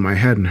she held my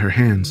head in her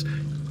hands.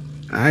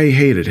 I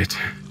hated it.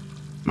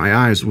 My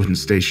eyes wouldn't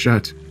stay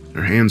shut.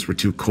 Her hands were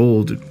too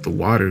cold, the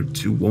water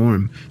too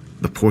warm,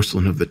 the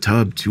porcelain of the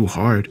tub too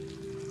hard,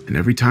 and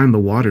every time the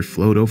water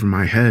flowed over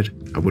my head,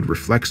 I would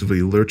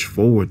reflexively lurch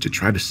forward to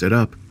try to sit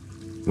up,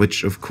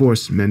 which of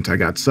course meant I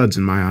got suds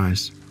in my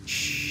eyes.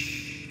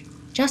 Shh.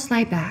 Just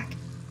lie back.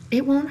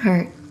 It won't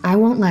hurt. I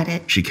won't let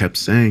it, she kept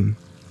saying.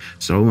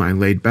 So I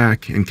laid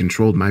back and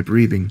controlled my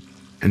breathing,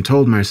 and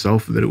told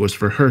myself that it was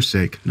for her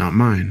sake, not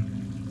mine.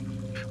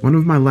 One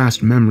of my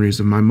last memories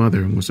of my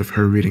mother was of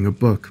her reading a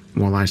book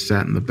while I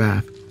sat in the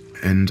bath,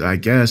 and I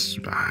guess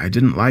I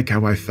didn't like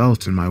how I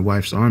felt in my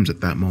wife's arms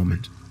at that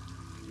moment.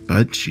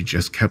 But she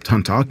just kept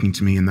on talking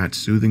to me in that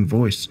soothing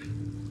voice,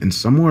 and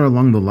somewhere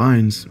along the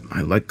lines,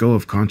 I let go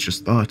of conscious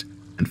thought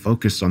and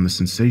focused on the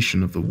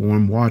sensation of the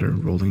warm water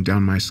rolling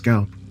down my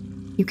scalp.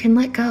 You can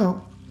let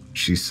go,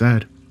 she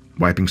said,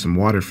 wiping some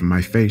water from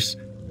my face,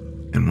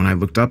 and when I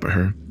looked up at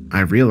her,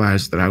 I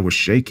realized that I was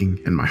shaking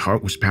and my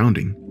heart was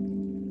pounding.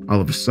 All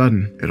of a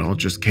sudden, it all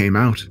just came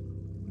out.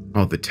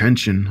 All the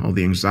tension, all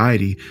the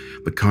anxiety,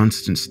 the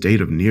constant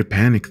state of near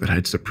panic that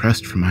I'd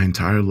suppressed for my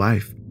entire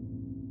life.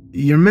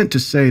 You're meant to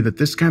say that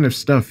this kind of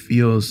stuff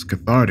feels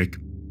cathartic,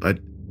 but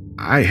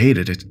I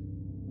hated it.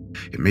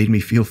 It made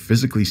me feel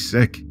physically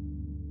sick,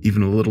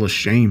 even a little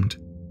ashamed.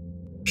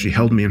 She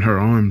held me in her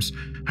arms.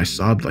 I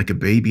sobbed like a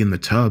baby in the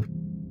tub,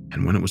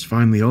 and when it was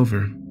finally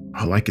over,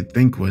 all I could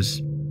think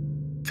was,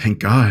 thank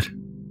God,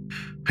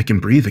 I can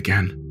breathe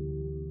again.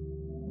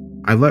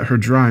 I let her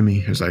dry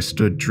me as I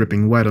stood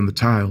dripping wet on the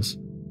tiles,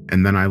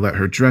 and then I let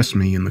her dress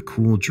me in the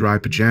cool, dry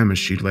pajamas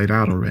she'd laid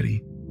out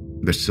already,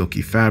 the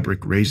silky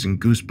fabric raising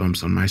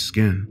goosebumps on my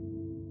skin.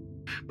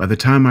 By the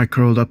time I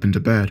curled up into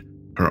bed,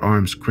 her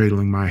arms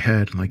cradling my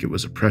head like it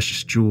was a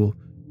precious jewel,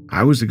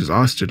 I was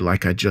exhausted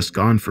like I'd just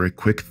gone for a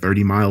quick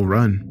 30-mile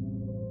run.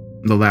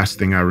 The last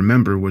thing I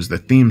remember was the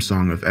theme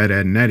song of Ed,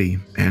 Edd n Eddy,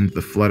 and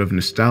the flood of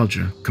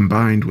nostalgia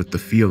combined with the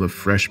feel of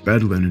fresh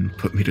bed linen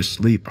put me to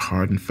sleep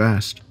hard and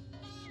fast.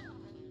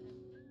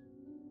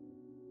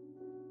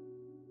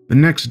 The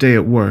next day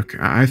at work,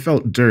 I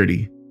felt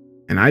dirty,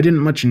 and I didn't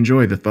much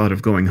enjoy the thought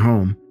of going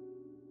home.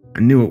 I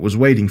knew it was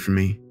waiting for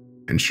me,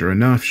 and sure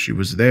enough, she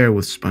was there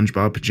with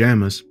SpongeBob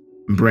pajamas,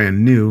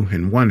 brand new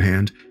in one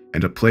hand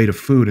and a plate of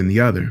food in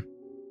the other.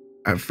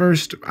 At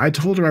first, I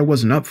told her I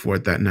wasn't up for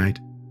it that night,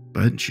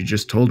 but she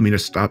just told me to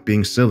stop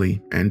being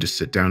silly and to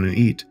sit down and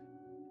eat.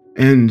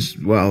 And,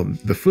 well,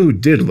 the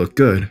food did look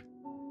good.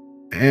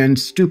 And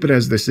stupid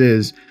as this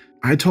is,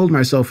 I told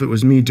myself it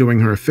was me doing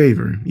her a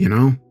favor, you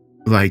know?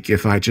 Like,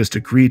 if I just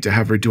agreed to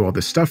have her do all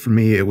this stuff for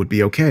me, it would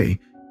be okay,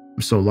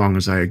 so long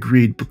as I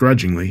agreed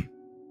begrudgingly.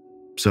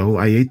 So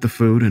I ate the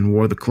food and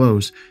wore the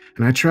clothes,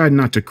 and I tried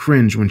not to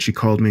cringe when she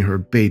called me her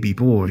baby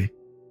boy.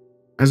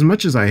 As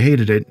much as I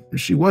hated it,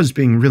 she was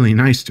being really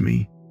nice to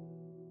me.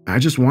 I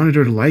just wanted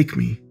her to like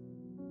me.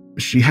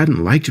 She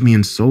hadn't liked me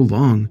in so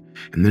long,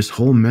 and this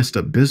whole messed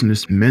up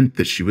business meant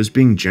that she was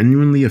being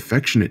genuinely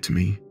affectionate to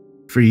me.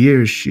 For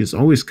years, she has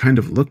always kind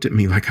of looked at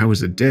me like I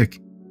was a dick.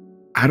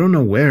 I don't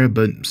know where,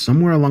 but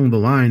somewhere along the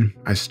line,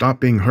 I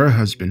stopped being her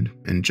husband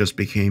and just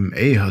became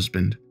a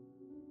husband.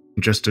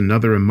 Just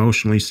another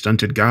emotionally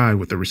stunted guy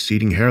with a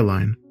receding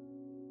hairline.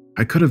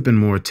 I could have been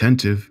more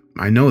attentive,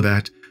 I know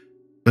that,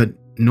 but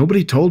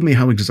nobody told me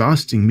how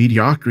exhausting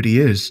mediocrity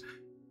is,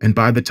 and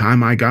by the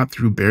time I got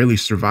through barely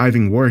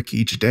surviving work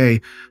each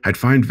day, I'd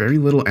find very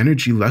little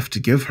energy left to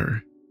give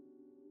her.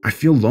 I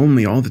feel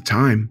lonely all the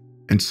time,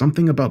 and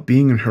something about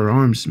being in her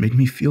arms made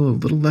me feel a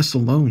little less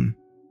alone.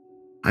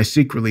 I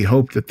secretly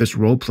hoped that this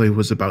roleplay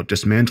was about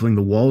dismantling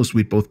the walls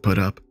we'd both put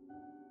up.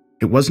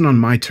 It wasn't on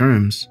my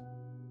terms.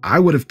 I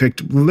would have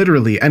picked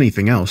literally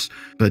anything else,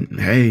 but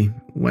hey,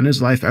 when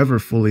is life ever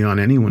fully on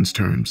anyone's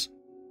terms?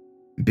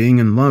 Being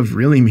in love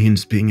really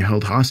means being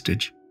held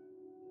hostage.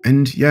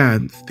 And yeah,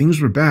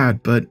 things were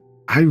bad, but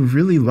I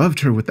really loved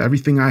her with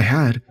everything I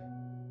had,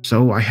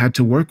 so I had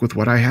to work with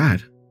what I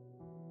had.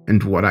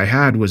 And what I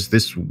had was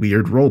this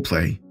weird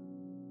roleplay.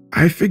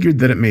 I figured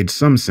that it made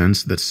some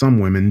sense that some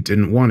women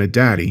didn't want a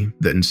daddy,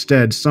 that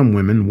instead some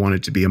women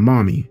wanted to be a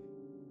mommy.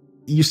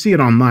 You see it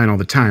online all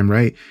the time,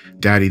 right?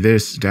 Daddy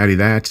this, daddy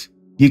that.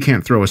 You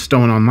can't throw a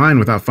stone online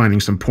without finding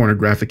some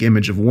pornographic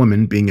image of a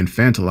woman being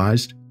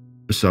infantilized.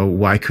 So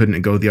why couldn't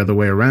it go the other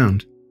way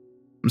around?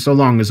 So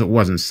long as it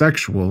wasn't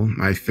sexual,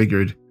 I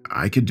figured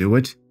I could do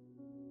it.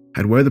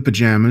 I'd wear the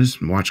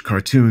pajamas, watch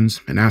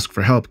cartoons, and ask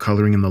for help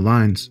coloring in the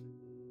lines.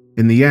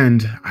 In the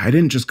end, I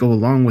didn't just go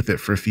along with it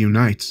for a few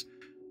nights.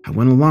 I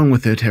went along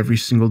with it every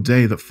single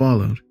day that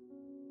followed,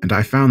 and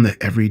I found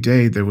that every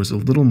day there was a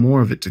little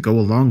more of it to go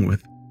along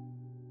with.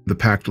 The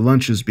packed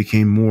lunches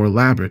became more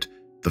elaborate,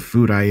 the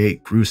food I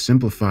ate grew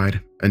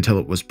simplified, until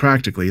it was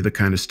practically the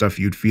kind of stuff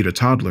you'd feed a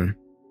toddler.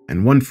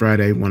 And one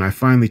Friday, when I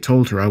finally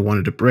told her I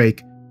wanted a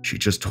break, she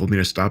just told me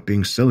to stop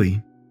being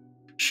silly.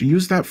 She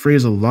used that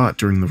phrase a lot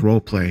during the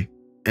roleplay,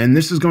 and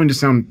this is going to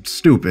sound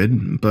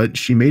stupid, but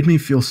she made me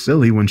feel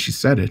silly when she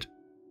said it.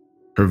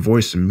 Her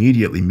voice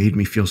immediately made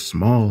me feel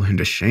small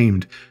and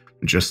ashamed,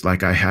 just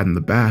like I had in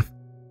the bath.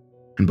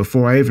 And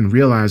before I even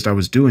realized I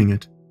was doing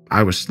it,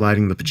 I was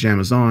sliding the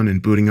pajamas on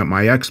and booting up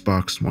my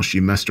Xbox while she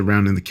messed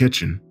around in the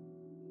kitchen.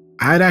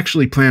 I had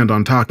actually planned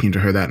on talking to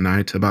her that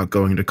night about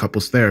going to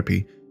couples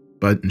therapy,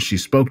 but she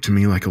spoke to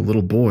me like a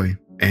little boy,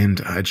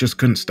 and I just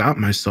couldn't stop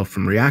myself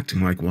from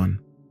reacting like one.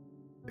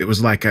 It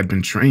was like I'd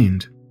been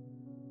trained.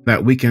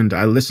 That weekend,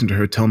 I listened to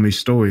her tell me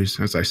stories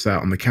as I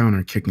sat on the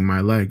counter kicking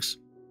my legs,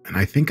 and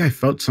I think I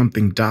felt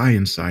something die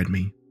inside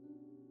me.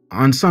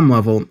 On some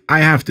level, I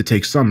have to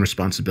take some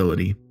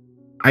responsibility.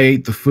 I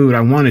ate the food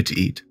I wanted to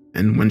eat,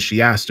 and when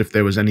she asked if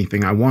there was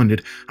anything I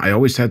wanted, I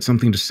always had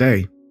something to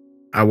say.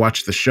 I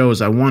watched the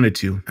shows I wanted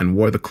to and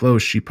wore the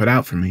clothes she put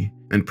out for me,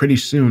 and pretty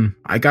soon,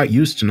 I got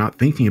used to not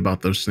thinking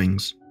about those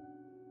things.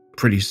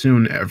 Pretty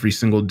soon, every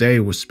single day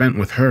was spent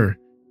with her.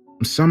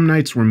 Some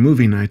nights were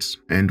movie nights,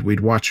 and we'd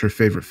watch her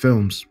favorite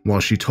films,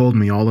 while she told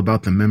me all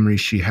about the memories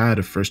she had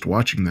of first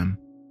watching them.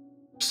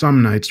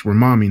 Some nights were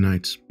mommy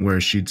nights, where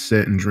she'd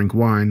sit and drink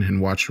wine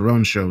and watch her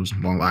own shows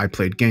while I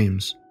played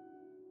games.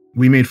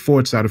 We made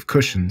forts out of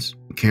cushions,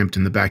 camped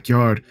in the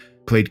backyard,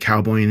 played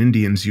cowboy and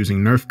Indians using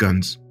Nerf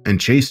guns, and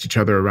chased each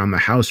other around the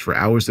house for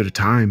hours at a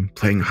time,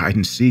 playing hide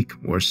and seek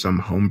or some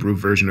homebrew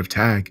version of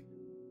tag.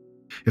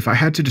 If I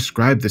had to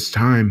describe this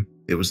time,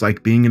 it was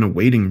like being in a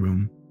waiting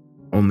room,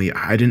 only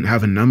I didn't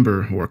have a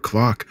number or a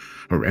clock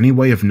or any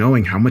way of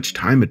knowing how much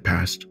time had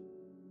passed.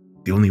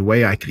 The only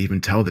way I could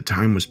even tell that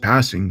time was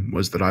passing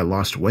was that I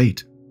lost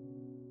weight.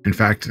 In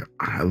fact,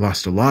 I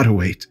lost a lot of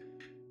weight.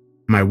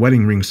 My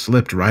wedding ring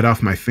slipped right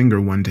off my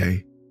finger one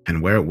day,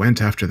 and where it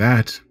went after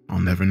that, I'll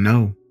never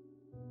know.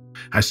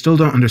 I still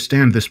don't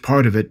understand this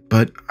part of it,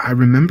 but I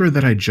remember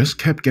that I just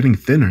kept getting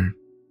thinner.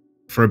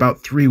 For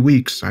about 3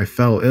 weeks, I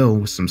fell ill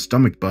with some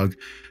stomach bug,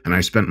 and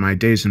I spent my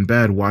days in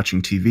bed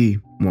watching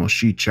TV while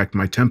she checked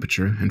my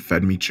temperature and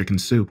fed me chicken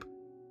soup.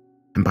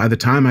 And by the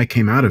time I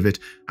came out of it,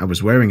 I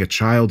was wearing a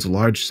child's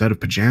large set of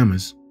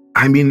pajamas.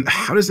 I mean,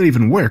 how does that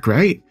even work,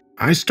 right?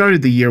 I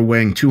started the year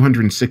weighing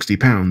 260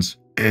 pounds,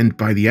 and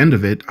by the end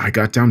of it, I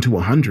got down to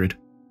 100.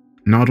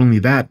 Not only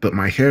that, but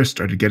my hair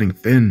started getting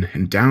thin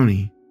and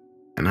downy,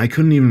 and I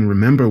couldn't even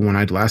remember when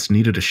I'd last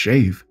needed a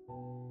shave.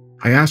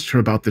 I asked her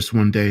about this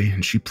one day,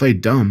 and she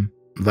played dumb,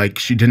 like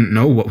she didn't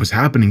know what was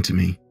happening to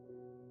me.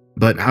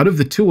 But out of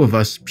the two of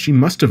us, she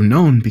must have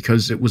known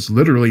because it was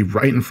literally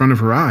right in front of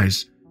her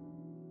eyes.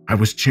 I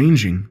was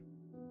changing.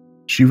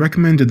 She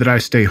recommended that I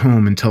stay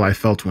home until I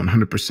felt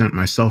 100%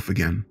 myself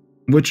again,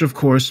 which of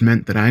course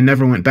meant that I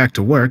never went back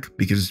to work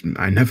because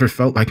I never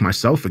felt like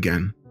myself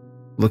again.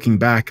 Looking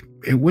back,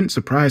 it wouldn't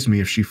surprise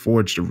me if she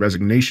forged a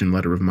resignation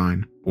letter of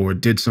mine or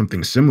did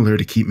something similar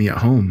to keep me at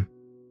home.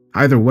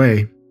 Either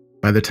way,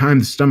 By the time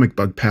the stomach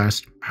bug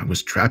passed, I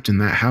was trapped in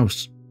that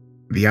house.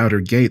 The outer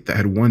gate that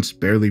had once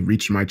barely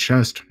reached my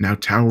chest, now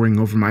towering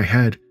over my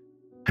head,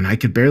 and I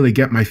could barely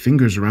get my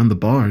fingers around the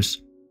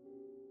bars.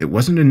 It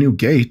wasn't a new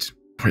gate,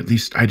 or at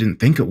least I didn't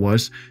think it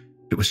was.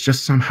 It was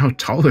just somehow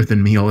taller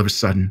than me all of a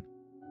sudden.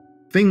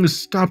 Things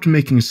stopped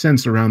making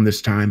sense around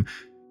this time,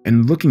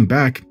 and looking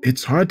back,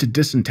 it's hard to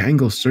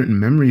disentangle certain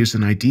memories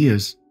and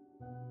ideas.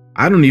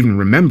 I don't even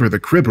remember the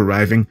crib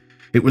arriving.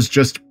 It was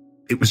just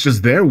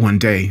there one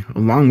day,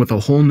 along with a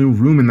whole new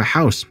room in the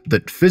house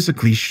that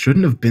physically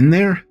shouldn't have been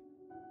there.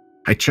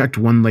 I checked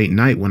one late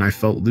night when I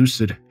felt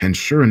lucid, and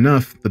sure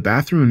enough, the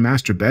bathroom and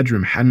master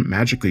bedroom hadn't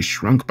magically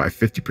shrunk by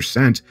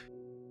 50%,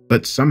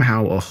 but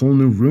somehow a whole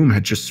new room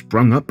had just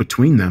sprung up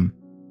between them,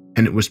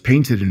 and it was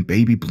painted in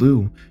baby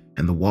blue,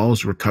 and the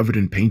walls were covered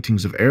in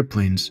paintings of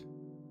airplanes.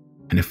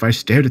 And if I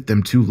stared at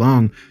them too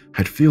long,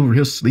 I'd feel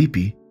real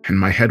sleepy, and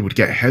my head would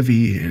get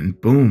heavy, and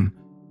boom.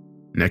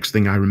 Next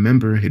thing I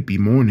remember, it'd be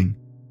morning,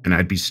 and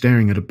I'd be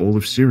staring at a bowl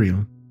of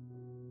cereal.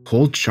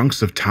 Whole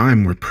chunks of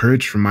time were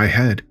purged from my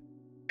head,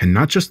 and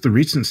not just the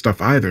recent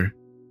stuff either.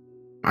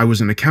 I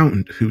was an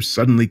accountant who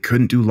suddenly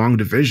couldn't do long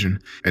division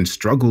and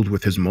struggled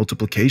with his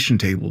multiplication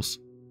tables.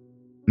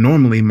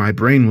 Normally, my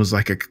brain was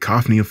like a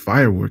cacophony of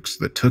fireworks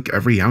that took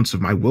every ounce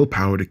of my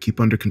willpower to keep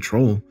under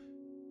control.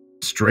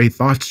 Stray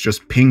thoughts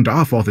just pinged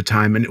off all the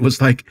time, and it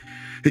was like,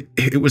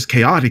 it was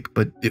chaotic,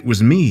 but it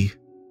was me.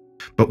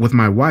 But with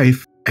my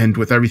wife, and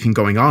with everything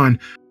going on,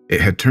 it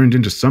had turned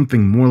into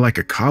something more like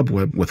a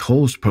cobweb with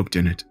holes poked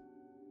in it.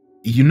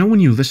 You know when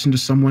you listen to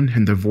someone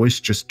and their voice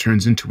just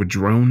turns into a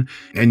drone,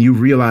 and you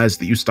realize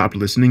that you stopped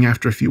listening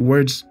after a few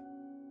words?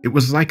 It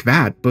was like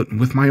that, but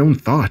with my own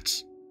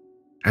thoughts.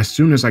 As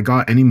soon as I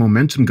got any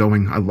momentum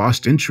going, I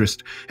lost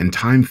interest, and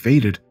time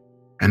faded,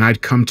 and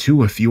I'd come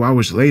to a few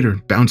hours later,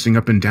 bouncing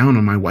up and down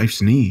on my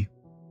wife's knee.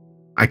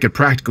 I could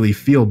practically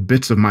feel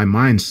bits of my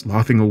mind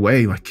slothing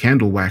away like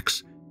candle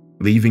wax,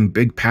 leaving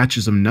big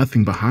patches of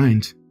nothing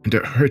behind, and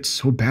it hurt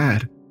so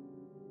bad.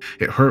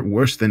 It hurt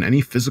worse than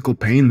any physical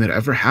pain that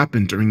ever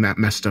happened during that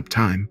messed up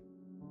time.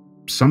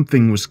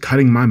 Something was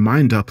cutting my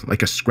mind up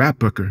like a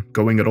scrapbooker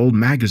going at old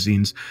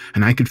magazines,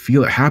 and I could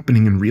feel it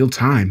happening in real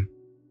time.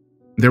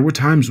 There were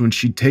times when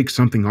she'd take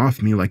something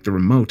off me like the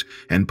remote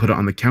and put it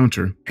on the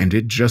counter, and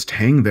it'd just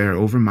hang there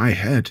over my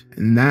head,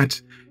 and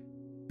that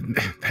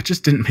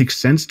just didn't make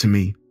sense to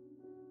me.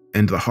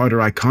 And the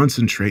harder I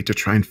concentrate to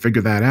try and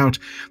figure that out,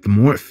 the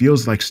more it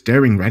feels like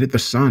staring right at the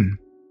sun.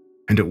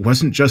 And it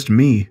wasn't just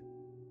me.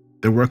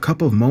 There were a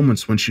couple of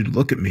moments when she'd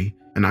look at me,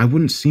 and I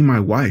wouldn't see my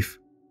wife.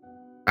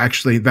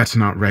 Actually, that's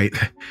not right.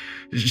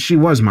 She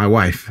was my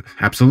wife.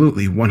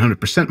 Absolutely,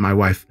 100% my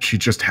wife. She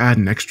just had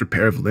an extra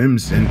pair of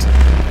limbs, and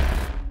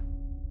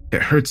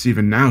it hurts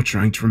even now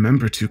trying to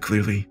remember too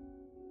clearly.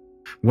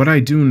 What I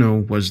do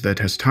know was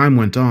that as time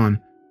went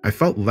on, I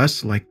felt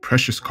less like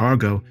precious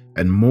cargo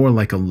and more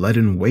like a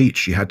leaden weight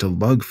she had to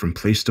lug from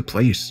place to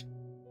place.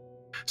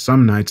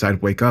 Some nights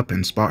I'd wake up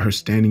and spot her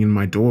standing in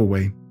my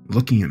doorway,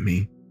 looking at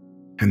me,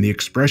 and the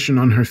expression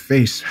on her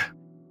face,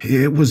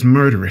 it was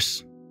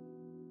murderous.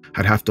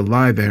 I'd have to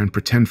lie there and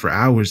pretend for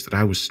hours that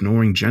I was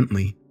snoring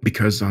gently,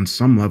 because on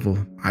some level,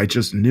 I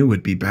just knew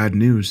it'd be bad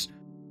news.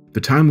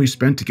 The time we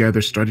spent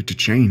together started to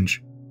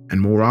change,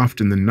 and more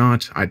often than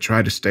not, I'd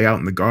try to stay out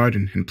in the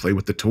garden and play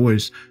with the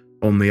toys,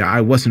 only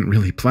I wasn't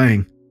really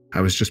playing.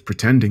 I was just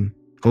pretending,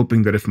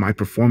 hoping that if my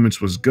performance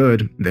was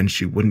good, then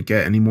she wouldn't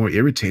get any more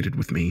irritated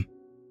with me.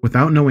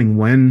 Without knowing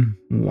when,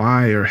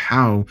 why, or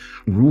how,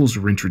 rules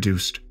were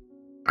introduced.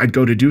 I'd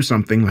go to do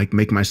something like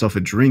make myself a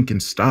drink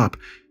and stop,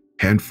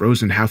 hand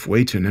frozen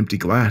halfway to an empty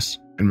glass,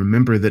 and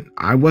remember that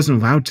I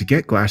wasn't allowed to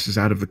get glasses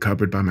out of the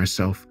cupboard by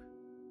myself.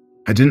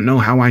 I didn't know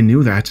how I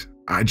knew that,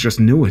 I just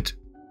knew it.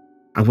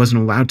 I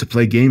wasn't allowed to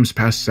play games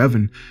past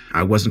 7,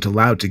 I wasn't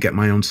allowed to get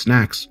my own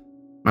snacks.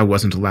 I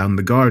wasn't allowed in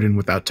the garden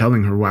without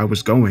telling her where I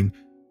was going,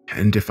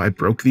 and if I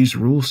broke these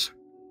rules?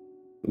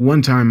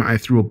 One time I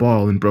threw a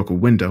ball and broke a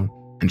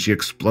window, and she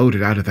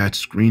exploded out of that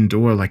screen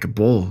door like a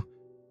bull.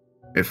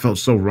 It felt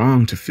so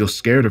wrong to feel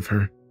scared of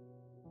her.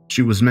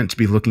 She was meant to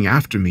be looking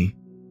after me.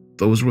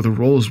 Those were the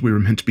roles we were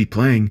meant to be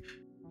playing,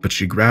 but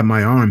she grabbed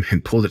my arm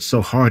and pulled it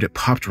so hard it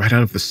popped right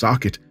out of the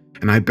socket,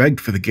 and I begged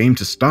for the game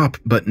to stop,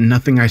 but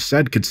nothing I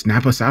said could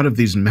snap us out of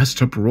these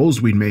messed up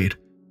roles we'd made.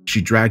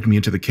 She dragged me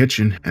into the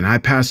kitchen, and I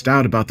passed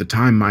out about the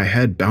time my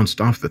head bounced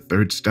off the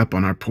 3rd step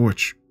on our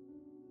porch.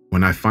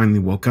 When I finally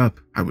woke up,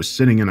 I was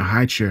sitting in a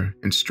high chair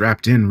and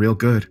strapped in real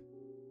good.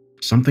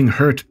 Something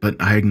hurt, but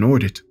I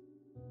ignored it.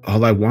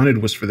 All I wanted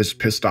was for this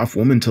pissed off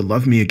woman to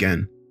love me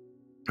again.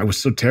 I was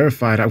so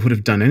terrified I would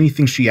have done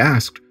anything she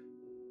asked.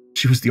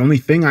 She was the only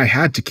thing I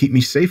had to keep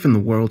me safe in the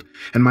world,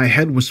 and my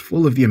head was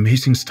full of the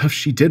amazing stuff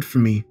she did for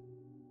me.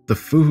 The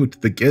food,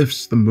 the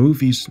gifts, the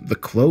movies, the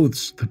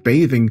clothes, the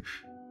bathing.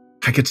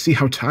 I could see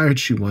how tired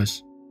she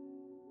was.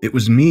 It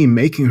was me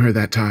making her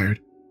that tired.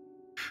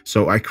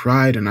 So I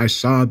cried and I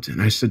sobbed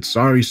and I said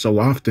sorry so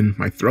often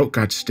my throat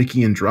got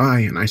sticky and dry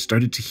and I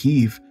started to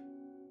heave.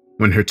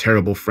 When her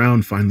terrible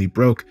frown finally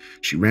broke,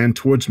 she ran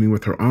towards me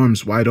with her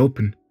arms wide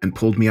open and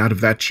pulled me out of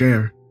that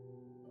chair.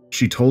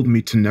 She told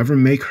me to never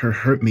make her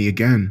hurt me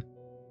again,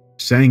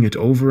 saying it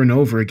over and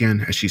over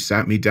again as she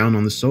sat me down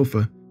on the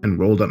sofa and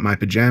rolled up my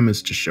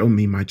pajamas to show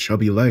me my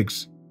chubby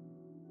legs.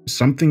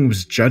 Something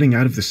was jutting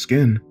out of the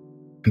skin,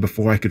 and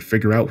before I could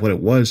figure out what it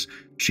was,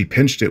 she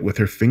pinched it with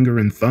her finger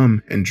and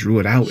thumb and drew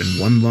it out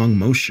in one long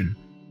motion.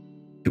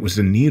 It was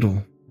a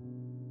needle.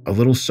 A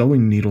little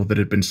sewing needle that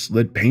had been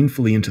slid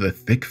painfully into the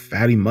thick,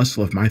 fatty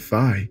muscle of my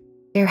thigh.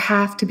 There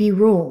have to be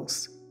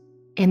rules,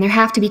 and there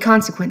have to be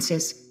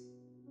consequences.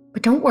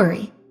 But don't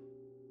worry.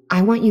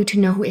 I want you to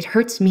know it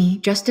hurts me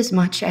just as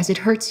much as it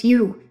hurts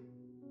you.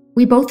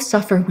 We both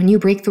suffer when you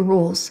break the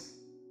rules.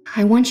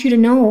 I want you to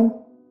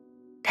know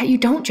that you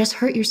don't just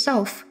hurt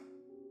yourself.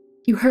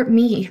 You hurt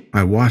me.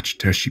 I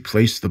watched as she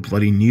placed the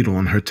bloody needle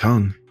on her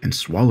tongue and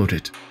swallowed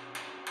it.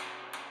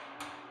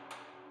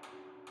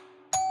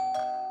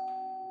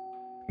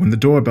 When the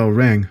doorbell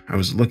rang, I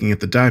was looking at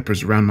the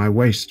diapers around my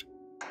waist.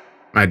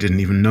 I didn't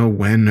even know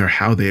when or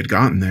how they had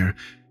gotten there,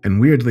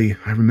 and weirdly,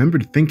 I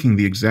remembered thinking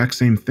the exact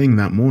same thing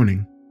that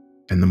morning,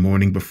 and the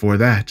morning before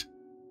that.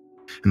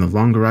 And the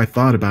longer I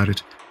thought about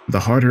it, the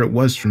harder it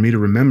was for me to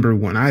remember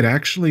when I'd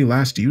actually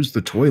last used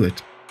the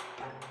toilet.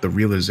 The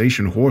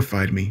realization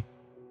horrified me.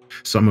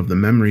 Some of the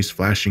memories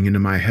flashing into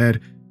my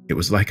head, it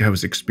was like I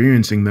was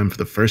experiencing them for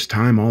the first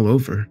time all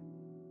over.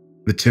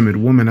 The timid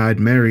woman I'd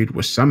married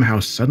was somehow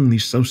suddenly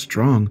so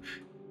strong,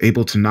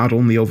 able to not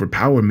only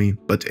overpower me,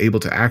 but able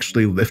to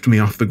actually lift me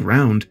off the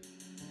ground,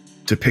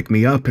 to pick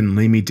me up and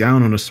lay me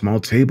down on a small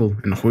table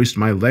and hoist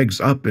my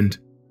legs up and,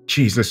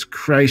 Jesus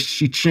Christ,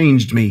 she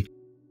changed me.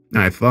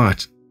 I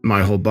thought,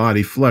 my whole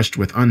body flushed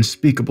with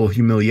unspeakable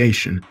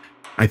humiliation.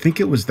 I think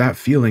it was that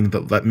feeling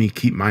that let me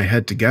keep my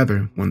head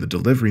together when the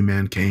delivery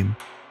man came.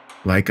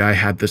 Like I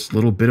had this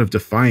little bit of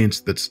defiance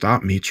that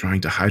stopped me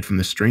trying to hide from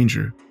the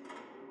stranger.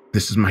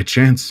 This is my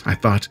chance, I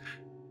thought.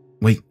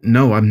 Wait,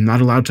 no, I'm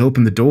not allowed to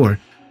open the door.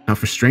 Not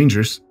for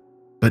strangers.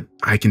 But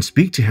I can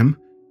speak to him.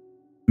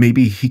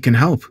 Maybe he can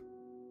help.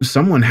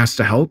 Someone has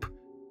to help.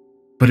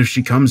 But if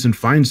she comes and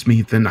finds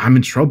me, then I'm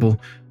in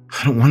trouble.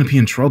 I don't want to be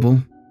in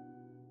trouble.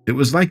 It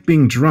was like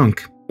being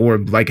drunk, or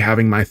like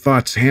having my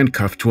thoughts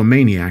handcuffed to a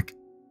maniac.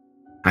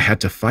 I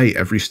had to fight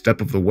every step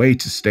of the way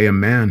to stay a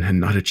man and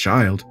not a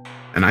child,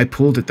 and I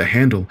pulled at the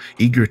handle,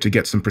 eager to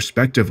get some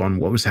perspective on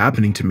what was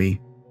happening to me.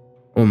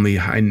 Only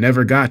I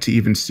never got to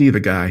even see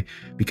the guy,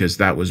 because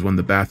that was when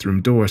the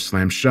bathroom door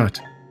slammed shut.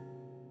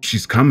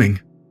 She's coming.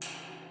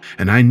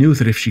 And I knew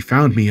that if she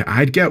found me,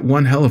 I'd get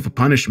one hell of a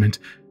punishment.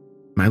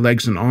 My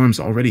legs and arms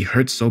already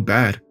hurt so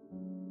bad.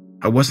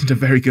 I wasn't a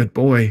very good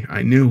boy,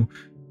 I knew.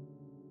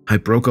 I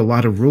broke a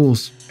lot of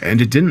rules,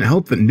 and it didn't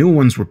help that new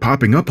ones were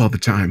popping up all the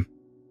time.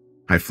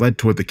 I fled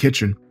toward the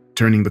kitchen,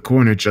 turning the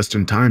corner just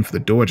in time for the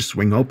door to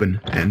swing open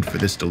and for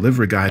this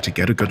delivery guy to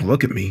get a good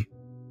look at me.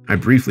 I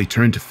briefly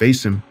turned to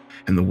face him,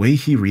 and the way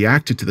he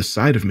reacted to the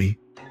sight of me,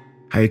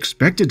 I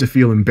expected to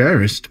feel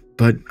embarrassed,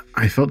 but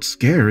I felt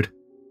scared.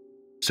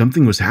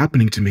 Something was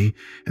happening to me,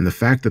 and the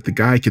fact that the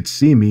guy could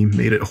see me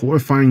made it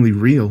horrifyingly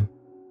real.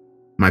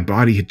 My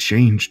body had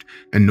changed,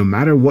 and no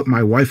matter what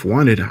my wife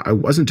wanted, I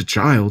wasn't a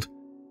child.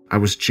 I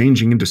was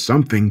changing into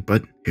something,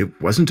 but it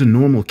wasn't a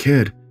normal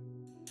kid.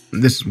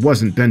 This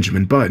wasn't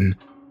Benjamin Button.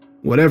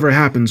 Whatever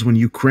happens when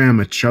you cram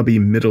a chubby,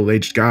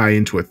 middle-aged guy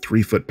into a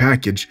 3-foot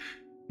package,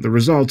 the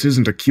result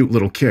isn't a cute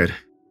little kid.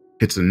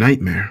 It's a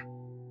nightmare.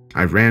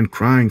 I ran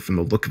crying from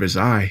the look of his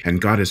eye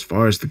and got as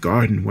far as the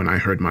garden when I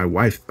heard my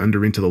wife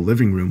thunder into the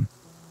living room.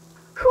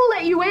 Who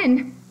let you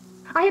in?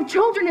 I have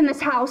children in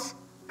this house.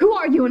 Who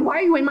are you and why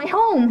are you in my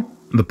home?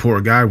 The poor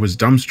guy was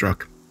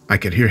dumbstruck. I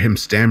could hear him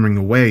stammering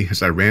away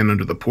as I ran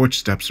under the porch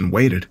steps and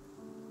waited.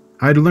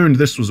 I'd learned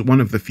this was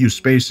one of the few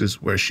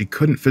spaces where she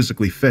couldn't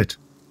physically fit.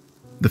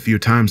 The few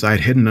times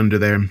I'd hidden under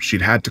there,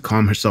 she'd had to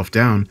calm herself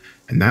down,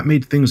 and that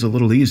made things a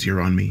little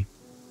easier on me.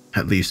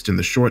 At least in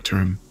the short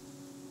term.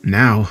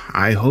 Now,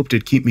 I hoped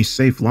it'd keep me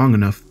safe long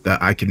enough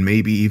that I could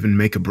maybe even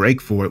make a break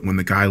for it when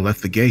the guy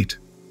left the gate.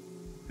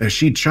 As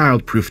she'd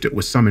child-proofed it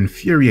with some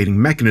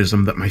infuriating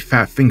mechanism that my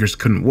fat fingers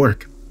couldn't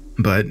work.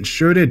 But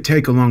sure did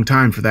take a long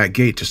time for that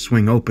gate to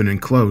swing open and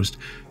closed,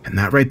 and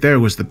that right there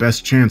was the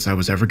best chance I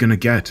was ever gonna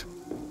get.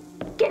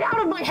 Get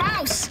out of my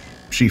house!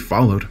 She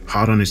followed,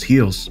 hot on his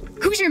heels.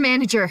 Who's your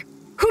manager?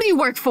 Who do you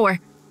work for?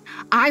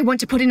 I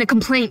want to put in a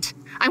complaint.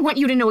 I want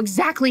you to know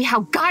exactly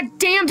how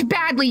goddamned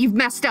badly you've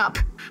messed up.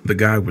 The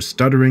guy was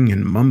stuttering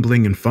and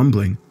mumbling and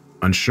fumbling,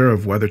 unsure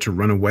of whether to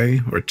run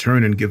away or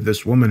turn and give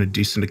this woman a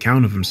decent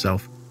account of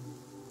himself.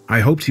 I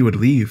hoped he would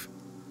leave.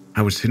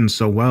 I was hidden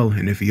so well,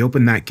 and if he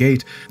opened that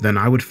gate, then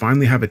I would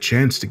finally have a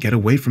chance to get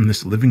away from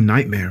this living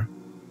nightmare.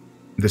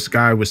 This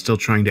guy was still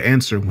trying to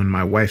answer when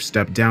my wife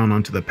stepped down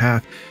onto the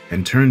path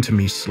and turned to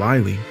me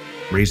slyly,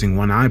 raising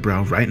one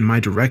eyebrow right in my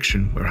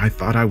direction where I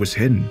thought I was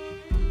hidden.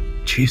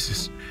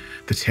 Jesus,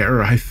 the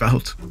terror I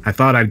felt. I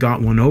thought I'd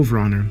got one over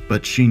on her,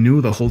 but she knew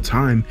the whole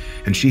time,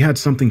 and she had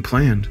something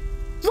planned.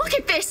 Look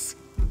at this!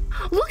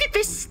 Look at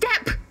this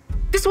step!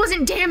 This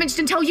wasn't damaged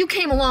until you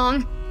came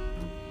along.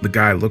 The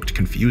guy looked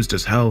confused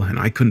as hell, and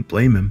I couldn't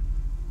blame him.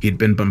 He'd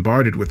been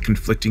bombarded with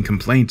conflicting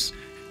complaints.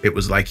 It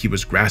was like he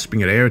was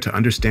grasping at air to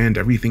understand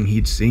everything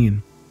he'd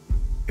seen.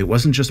 It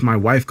wasn't just my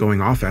wife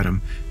going off at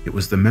him, it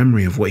was the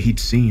memory of what he'd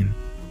seen,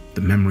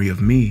 the memory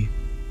of me.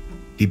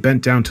 He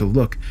bent down to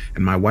look,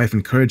 and my wife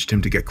encouraged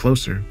him to get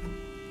closer.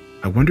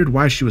 I wondered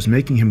why she was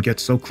making him get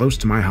so close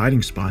to my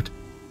hiding spot.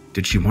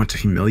 Did she want to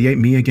humiliate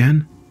me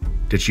again?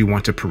 Did she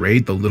want to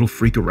parade the little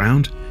freak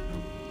around?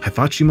 I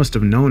thought she must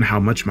have known how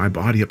much my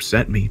body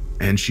upset me,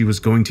 and she was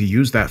going to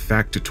use that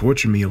fact to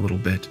torture me a little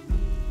bit.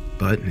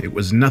 But it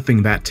was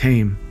nothing that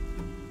tame.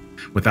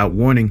 Without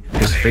warning,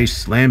 his face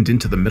slammed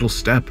into the middle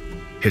step,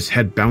 his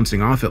head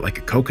bouncing off it like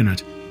a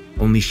coconut.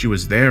 Only she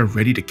was there,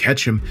 ready to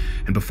catch him,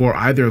 and before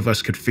either of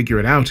us could figure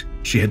it out,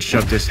 she had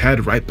shoved his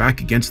head right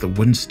back against the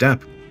wooden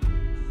step.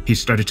 He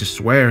started to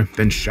swear,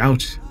 then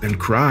shout, then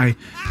cry,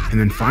 and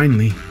then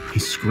finally, he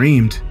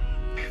screamed,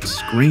 and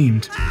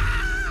screamed,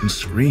 and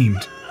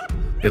screamed.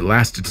 It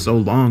lasted so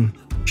long,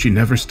 she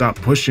never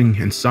stopped pushing,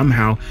 and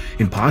somehow,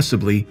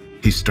 impossibly,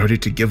 he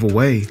started to give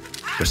away.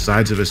 The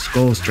sides of his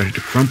skull started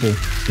to crumple,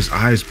 his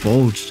eyes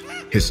bulged,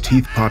 his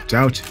teeth popped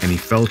out, and he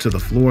fell to the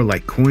floor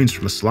like coins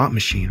from a slot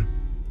machine.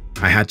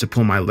 I had to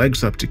pull my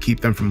legs up to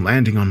keep them from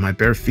landing on my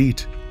bare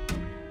feet.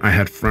 I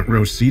had front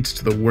row seats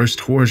to the worst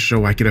horror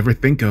show I could ever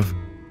think of,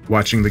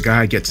 watching the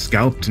guy get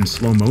scalped in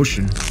slow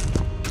motion.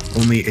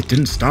 Only it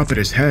didn't stop at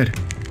his head.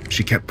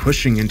 She kept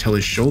pushing until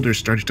his shoulders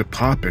started to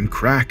pop and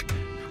crack.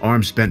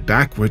 Arms bent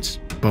backwards,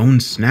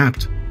 bones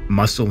snapped,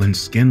 muscle and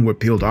skin were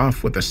peeled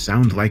off with a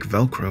sound like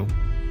Velcro.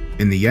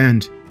 In the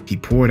end, he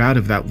poured out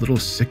of that little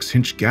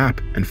 6-inch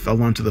gap and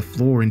fell onto the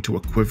floor into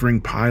a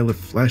quivering pile of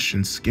flesh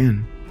and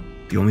skin.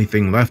 The only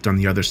thing left on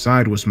the other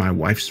side was my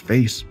wife's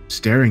face,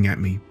 staring at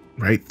me,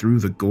 right through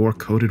the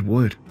gore-coated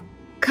wood.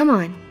 Come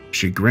on.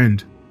 She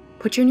grinned.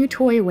 Put your new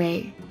toy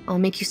away. I'll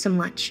make you some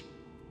lunch.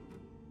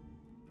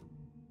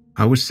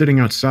 I was sitting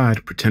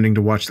outside, pretending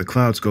to watch the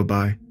clouds go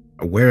by,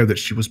 aware that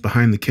she was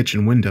behind the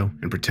kitchen window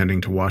and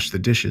pretending to wash the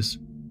dishes.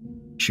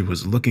 She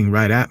was looking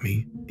right at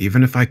me,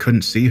 even if I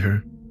couldn't see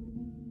her.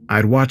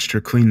 I'd watched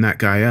her clean that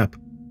guy up,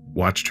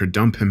 watched her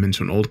dump him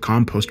into an old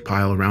compost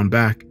pile around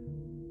back.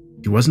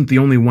 He wasn't the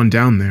only one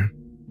down there.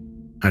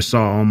 I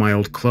saw all my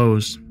old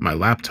clothes, my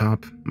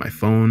laptop, my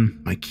phone,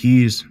 my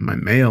keys, my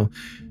mail,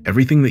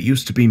 everything that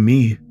used to be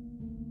me.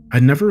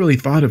 I'd never really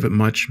thought of it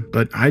much,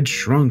 but I'd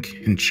shrunk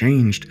and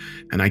changed,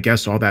 and I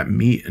guess all that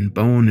meat and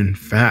bone and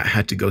fat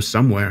had to go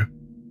somewhere.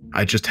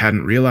 I just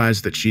hadn't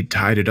realized that she'd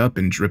tied it up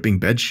in dripping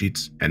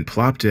bedsheets and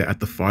plopped it at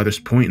the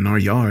farthest point in our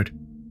yard.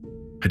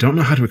 I don't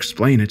know how to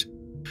explain it.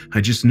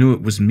 I just knew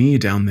it was me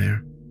down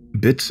there,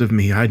 bits of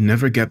me I'd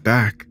never get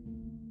back.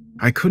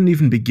 I couldn't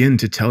even begin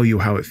to tell you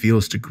how it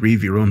feels to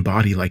grieve your own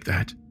body like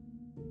that.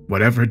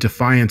 Whatever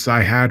defiance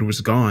I had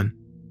was gone,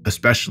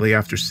 especially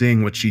after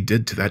seeing what she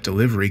did to that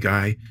delivery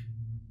guy.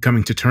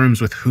 Coming to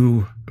terms with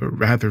who, or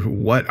rather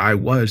what I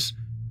was,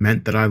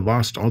 meant that I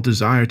lost all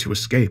desire to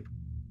escape.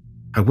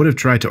 I would have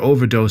tried to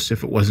overdose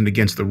if it wasn't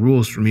against the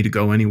rules for me to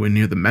go anywhere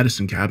near the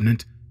medicine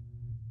cabinet.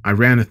 I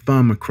ran a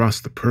thumb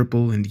across the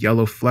purple and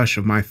yellow flesh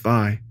of my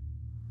thigh,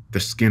 the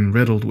skin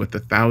riddled with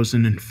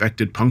 1,000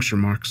 infected puncture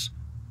marks.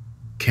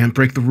 Can't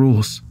break the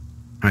rules,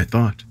 I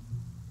thought.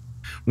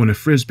 When a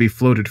frisbee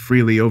floated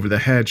freely over the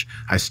hedge,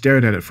 I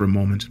stared at it for a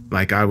moment,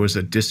 like I was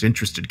a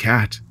disinterested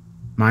cat.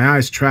 My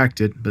eyes tracked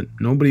it, but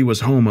nobody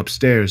was home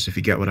upstairs, if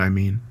you get what I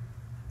mean.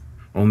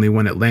 Only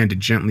when it landed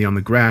gently on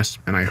the grass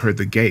and I heard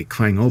the gate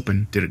clang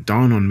open did it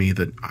dawn on me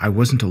that I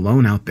wasn't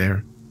alone out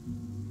there.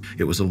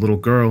 It was a little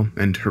girl,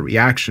 and her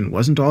reaction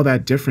wasn't all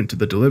that different to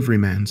the delivery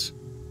man's.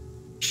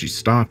 She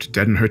stopped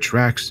dead in her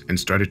tracks and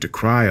started to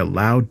cry a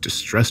loud,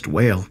 distressed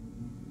wail.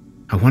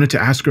 I wanted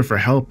to ask her for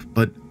help,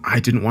 but I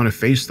didn't want to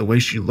face the way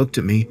she looked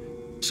at me,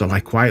 so I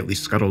quietly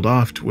scuttled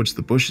off towards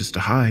the bushes to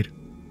hide.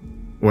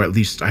 Or at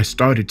least I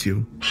started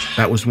to.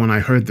 That was when I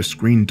heard the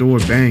screen door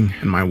bang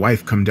and my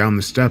wife come down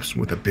the steps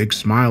with a big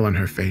smile on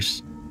her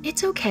face.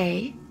 It's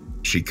okay.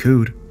 She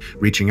cooed,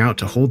 reaching out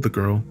to hold the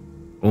girl.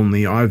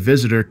 Only our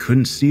visitor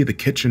couldn't see the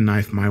kitchen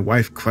knife my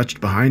wife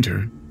clutched behind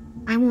her.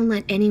 I won't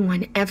let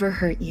anyone ever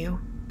hurt you.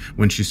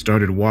 When she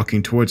started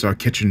walking towards our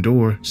kitchen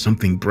door,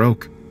 something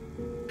broke.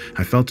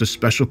 I felt a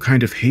special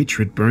kind of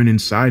hatred burn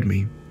inside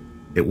me.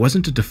 It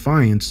wasn't a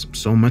defiance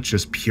so much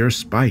as pure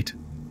spite.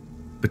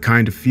 The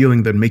kind of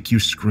feeling that make you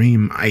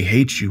scream, "I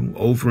hate you,"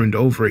 over and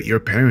over at your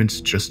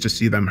parents just to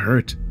see them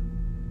hurt.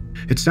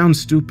 It sounds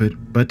stupid,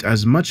 but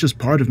as much as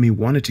part of me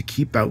wanted to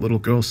keep that little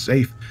girl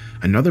safe,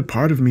 another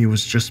part of me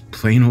was just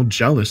plain old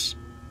jealous.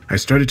 I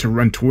started to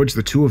run towards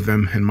the two of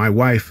them, and my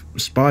wife,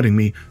 spotting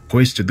me,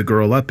 hoisted the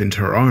girl up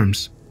into her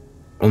arms.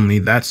 Only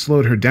that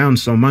slowed her down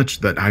so much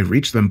that I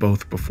reached them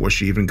both before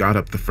she even got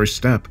up the first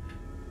step.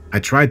 I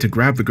tried to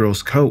grab the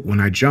girl's coat when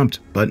I jumped,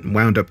 but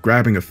wound up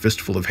grabbing a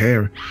fistful of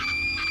hair.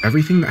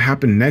 Everything that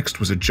happened next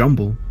was a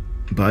jumble,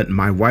 but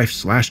my wife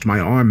slashed my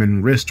arm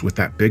and wrist with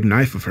that big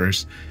knife of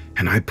hers,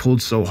 and I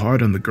pulled so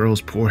hard on the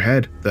girl's poor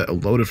head that a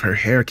load of her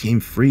hair came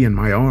free in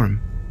my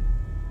arm.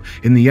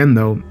 In the end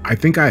though, I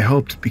think I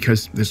helped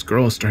because this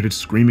girl started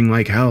screaming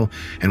like hell,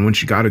 and when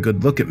she got a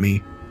good look at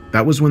me,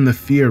 that was when the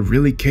fear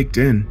really kicked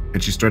in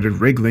and she started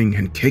wriggling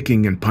and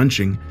kicking and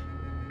punching.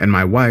 And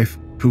my wife,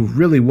 who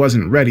really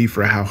wasn't ready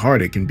for how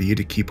hard it can be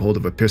to keep hold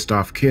of a pissed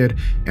off kid,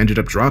 ended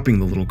up dropping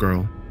the little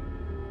girl.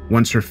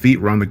 Once her feet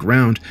were on the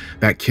ground,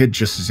 that kid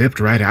just zipped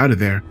right out of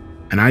there,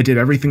 and I did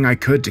everything I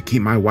could to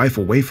keep my wife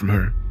away from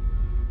her.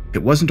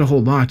 It wasn't a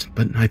whole lot,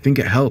 but I think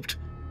it helped.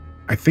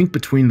 I think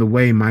between the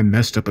way my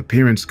messed up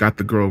appearance got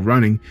the girl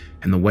running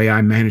and the way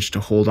I managed to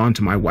hold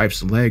onto my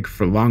wife's leg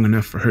for long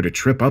enough for her to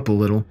trip up a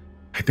little,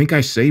 I think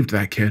I saved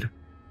that kid.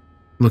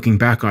 Looking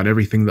back on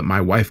everything that my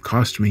wife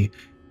cost me,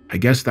 I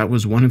guess that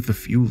was one of the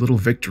few little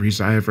victories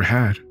I ever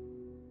had.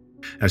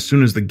 As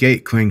soon as the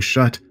gate clanged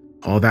shut,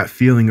 all that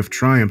feeling of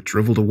triumph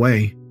driveled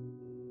away.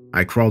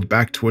 I crawled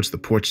back towards the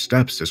porch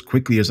steps as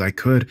quickly as I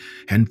could,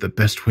 and the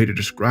best way to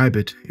describe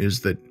it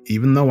is that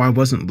even though I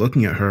wasn't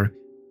looking at her,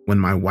 when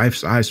my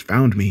wife's eyes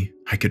found me,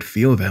 I could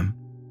feel them.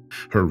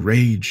 Her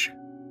rage.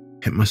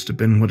 It must have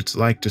been what it's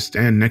like to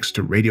stand next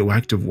to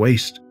radioactive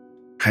waste.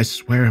 I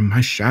swear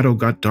my shadow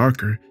got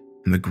darker,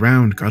 and the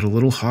ground got a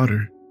little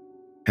hotter.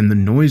 And the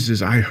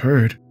noises I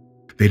heard,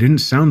 they didn't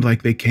sound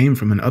like they came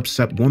from an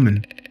upset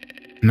woman.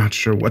 Not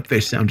sure what they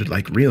sounded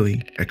like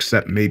really,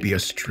 except maybe a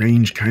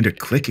strange kind of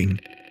clicking.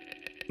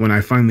 When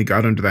I finally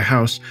got under the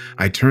house,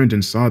 I turned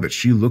and saw that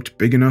she looked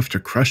big enough to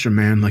crush a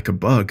man like a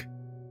bug.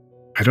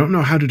 I don't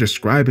know how to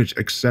describe it,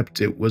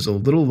 except it was a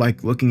little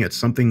like looking at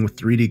something with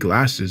 3D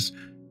glasses,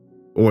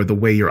 or the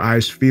way your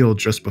eyes feel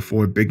just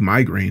before a big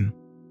migraine.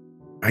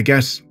 I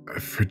guess,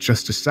 for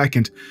just a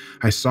second,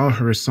 I saw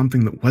her as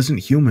something that wasn't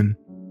human,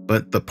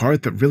 but the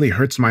part that really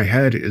hurts my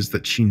head is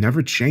that she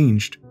never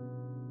changed.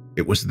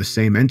 It was the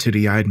same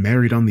entity I had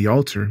married on the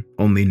altar,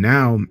 only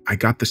now I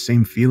got the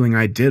same feeling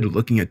I did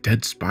looking at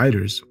dead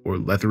spiders or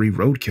leathery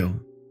roadkill.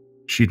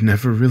 She'd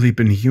never really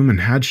been human,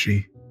 had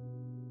she?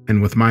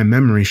 And with my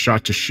memory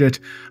shot to shit,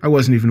 I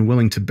wasn't even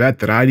willing to bet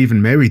that I'd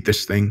even married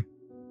this thing.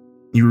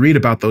 You read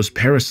about those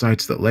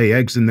parasites that lay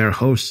eggs in their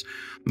hosts.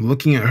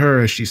 Looking at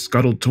her as she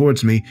scuttled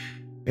towards me,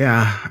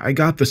 yeah, I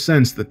got the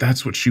sense that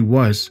that's what she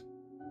was.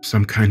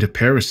 Some kind of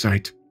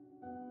parasite.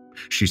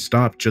 She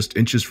stopped just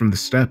inches from the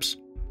steps,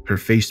 her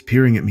face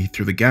peering at me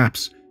through the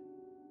gaps.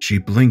 She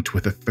blinked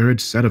with a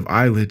third set of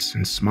eyelids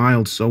and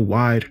smiled so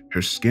wide,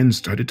 her skin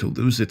started to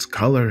lose its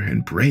color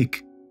and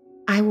break.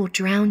 I will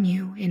drown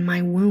you in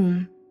my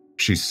womb,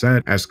 she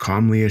said as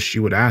calmly as she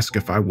would ask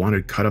if I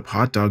wanted cut up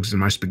hot dogs in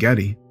my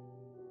spaghetti.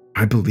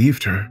 I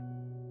believed her.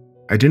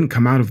 I didn't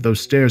come out of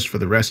those stairs for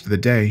the rest of the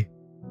day,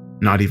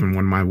 not even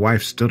when my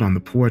wife stood on the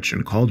porch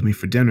and called me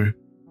for dinner.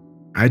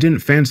 I didn't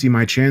fancy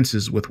my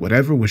chances with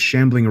whatever was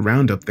shambling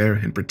around up there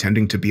and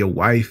pretending to be a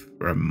wife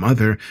or a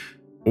mother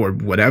or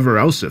whatever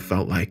else it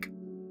felt like.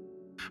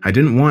 I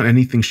didn't want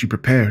anything she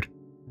prepared,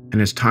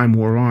 and as time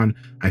wore on,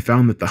 I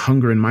found that the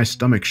hunger in my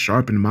stomach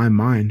sharpened my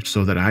mind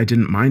so that I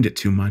didn't mind it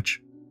too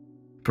much.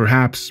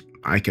 Perhaps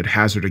I could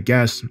hazard a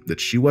guess that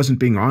she wasn't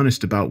being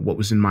honest about what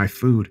was in my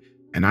food,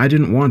 and I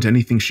didn't want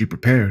anything she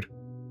prepared.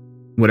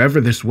 Whatever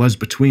this was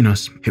between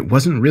us, it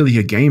wasn't really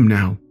a game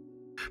now.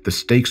 The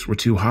stakes were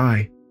too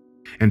high,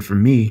 and for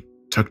me,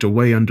 tucked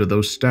away under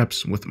those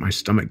steps with my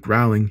stomach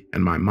growling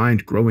and my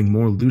mind growing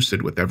more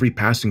lucid with every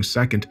passing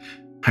second,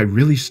 I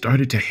really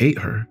started to hate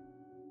her.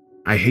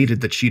 I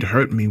hated that she'd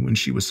hurt me when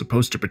she was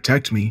supposed to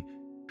protect me.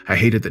 I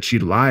hated that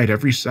she'd lied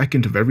every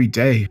second of every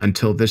day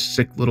until this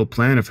sick little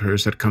plan of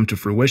hers had come to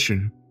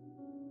fruition.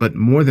 But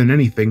more than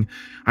anything,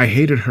 I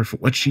hated her for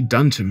what she'd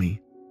done to me.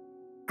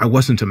 I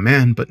wasn't a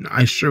man, but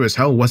I sure as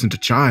hell wasn't a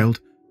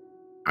child.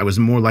 I was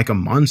more like a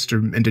monster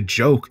and a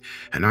joke,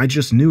 and I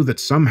just knew that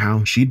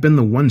somehow she'd been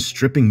the one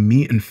stripping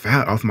meat and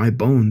fat off my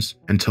bones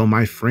until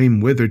my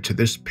frame withered to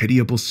this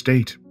pitiable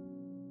state.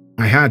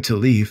 I had to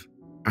leave.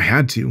 I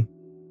had to.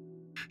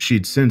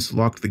 She'd since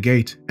locked the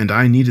gate, and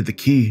I needed the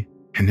key,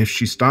 and if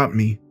she stopped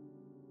me,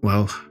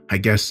 well, I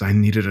guess I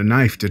needed a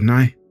knife, didn't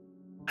I?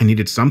 I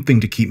needed something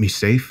to keep me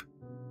safe.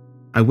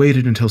 I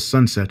waited until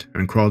sunset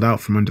and crawled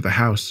out from under the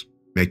house,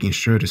 making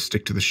sure to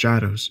stick to the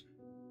shadows.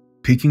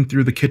 Peeking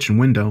through the kitchen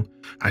window,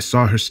 I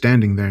saw her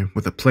standing there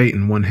with a plate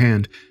in one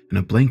hand and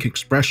a blank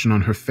expression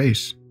on her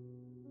face.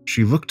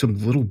 She looked a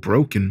little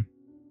broken,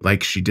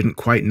 like she didn't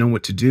quite know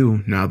what to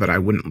do now that I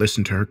wouldn't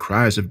listen to her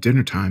cries of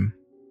dinner time.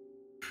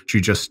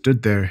 She just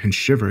stood there and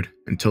shivered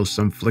until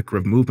some flicker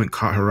of movement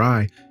caught her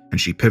eye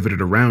and she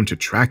pivoted around to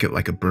track it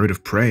like a bird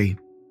of prey.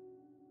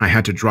 I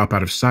had to drop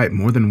out of sight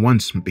more than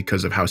once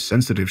because of how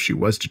sensitive she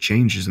was to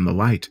changes in the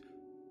light.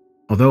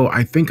 Although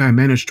I think I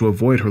managed to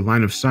avoid her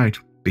line of sight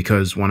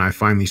because when I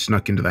finally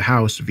snuck into the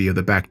house via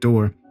the back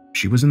door,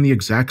 she was in the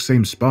exact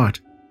same spot,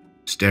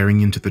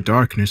 staring into the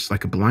darkness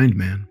like a blind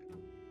man.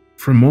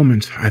 For a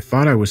moment, I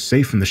thought I was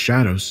safe in the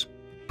shadows,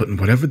 but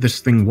whatever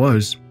this thing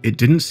was, it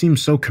didn't seem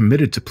so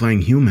committed to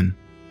playing human.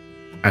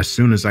 As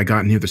soon as I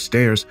got near the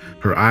stairs,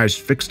 her eyes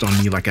fixed on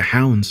me like a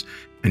hound's,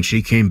 and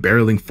she came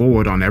barreling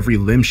forward on every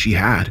limb she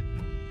had.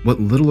 What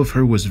little of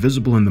her was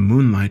visible in the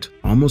moonlight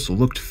almost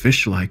looked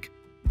fish-like,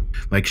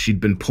 like she'd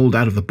been pulled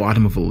out of the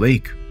bottom of a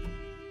lake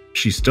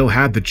She still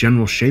had the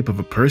general shape of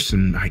a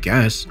person, I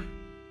guess,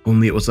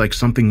 only it was like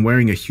something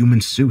wearing a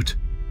human suit,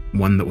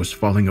 one that was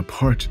falling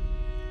apart.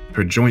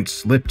 Her joints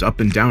slipped up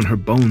and down her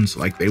bones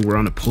like they were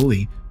on a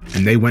pulley,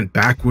 and they went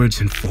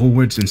backwards and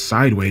forwards and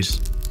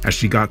sideways. As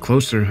she got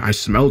closer, I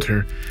smelled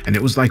her, and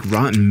it was like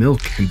rotten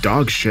milk and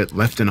dog shit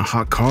left in a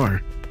hot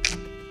car.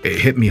 It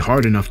hit me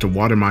hard enough to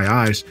water my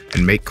eyes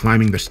and make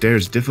climbing the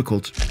stairs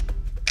difficult.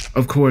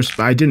 Of course,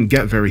 I didn't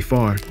get very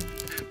far.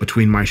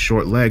 Between my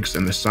short legs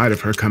and the sight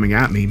of her coming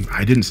at me,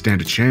 I didn't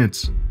stand a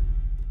chance.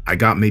 I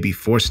got maybe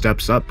 4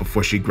 steps up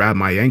before she grabbed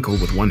my ankle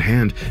with one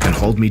hand and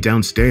hauled me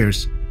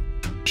downstairs.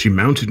 She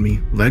mounted me,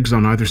 legs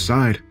on either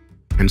side,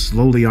 and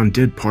slowly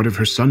undid part of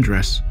her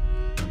sundress.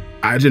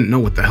 I didn't know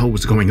what the hell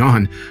was going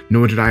on,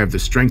 nor did I have the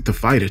strength to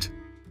fight it.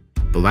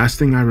 The last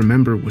thing I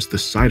remember was the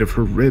sight of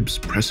her ribs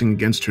pressing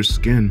against her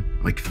skin,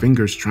 like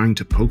fingers trying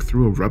to poke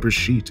through a rubber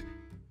sheet,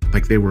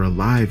 like they were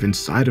alive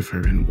inside of her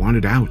and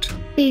wanted out.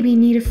 Baby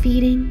need a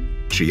feeding?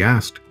 She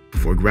asked,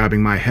 before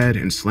grabbing my head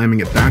and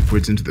slamming it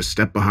backwards into the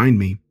step behind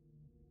me.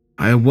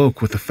 I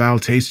awoke with a foul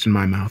taste in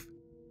my mouth.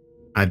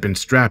 I'd been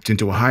strapped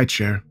into a high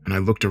chair, and I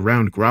looked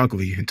around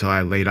groggily until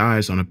I laid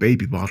eyes on a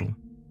baby bottle.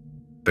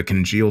 The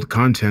congealed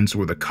contents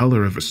were the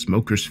color of a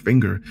smoker's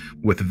finger,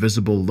 with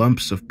visible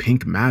lumps of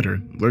pink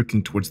matter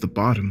lurking towards the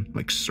bottom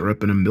like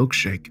syrup in a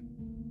milkshake.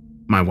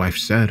 My wife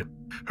said,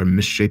 her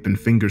misshapen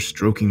fingers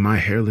stroking my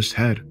hairless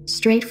head.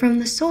 Straight from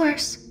the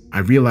source. I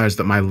realized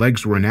that my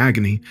legs were in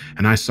agony,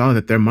 and I saw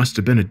that there must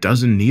have been a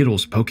dozen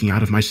needles poking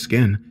out of my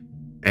skin.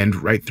 And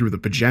right through the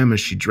pajamas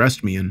she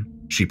dressed me in,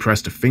 she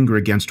pressed a finger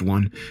against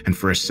one, and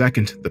for a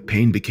second, the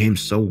pain became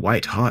so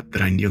white-hot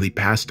that I nearly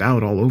passed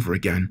out all over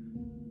again.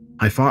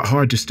 I fought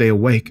hard to stay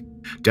awake,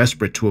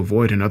 desperate to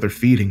avoid another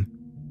feeding,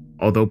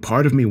 although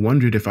part of me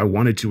wondered if I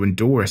wanted to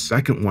endure a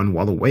second one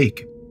while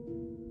awake.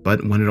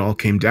 But when it all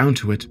came down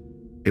to it,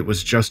 it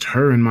was just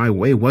her in my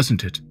way,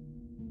 wasn't it?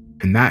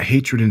 And that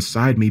hatred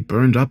inside me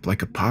burned up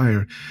like a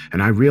pyre,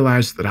 and I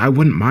realized that I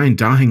wouldn't mind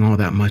dying all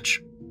that much.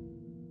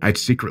 I'd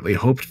secretly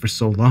hoped for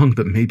so long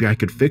that maybe I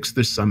could fix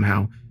this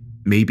somehow,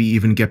 maybe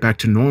even get back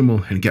to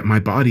normal and get my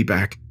body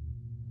back.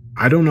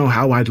 I don't know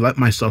how I'd let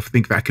myself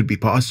think that could be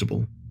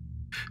possible.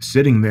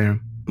 Sitting there,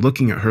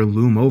 looking at her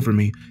loom over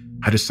me,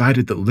 I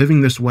decided that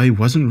living this way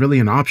wasn't really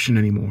an option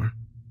anymore.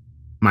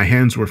 My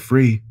hands were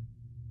free.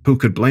 Who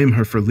could blame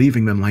her for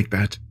leaving them like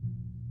that?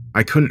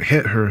 I couldn't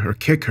hit her or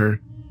kick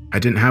her. I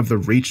didn't have the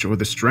reach or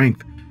the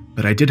strength,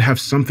 but I did have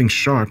something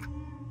sharp.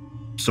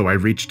 So I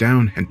reached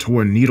down and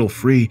tore a needle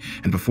free,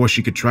 and before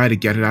she could try to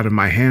get it out of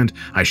my hand,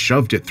 I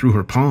shoved it through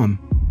her palm.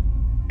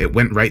 It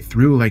went right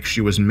through like she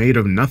was made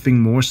of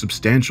nothing more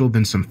substantial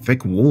than some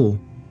thick wool.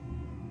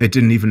 It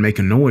didn't even make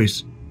a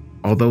noise,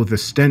 although the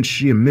stench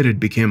she emitted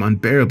became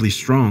unbearably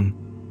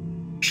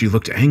strong. She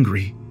looked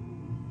angry.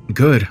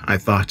 Good, I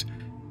thought,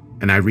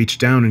 and I reached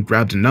down and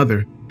grabbed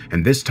another,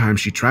 and this time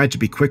she tried to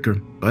be quicker,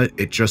 but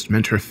it just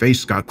meant her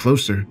face got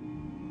closer.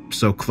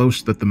 So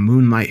close that the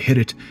moonlight hit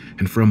it,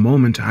 and for a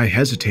moment I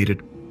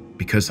hesitated,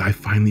 because I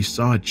finally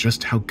saw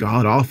just how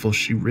god-awful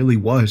she really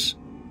was.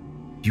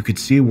 You could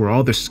see where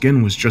all the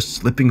skin was just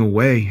slipping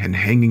away and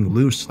hanging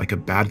loose like a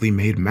badly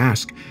made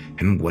mask,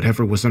 and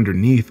whatever was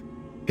underneath,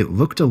 it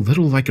looked a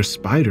little like a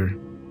spider.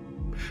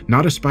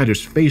 Not a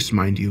spider's face,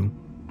 mind you.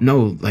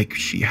 No, like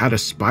she had a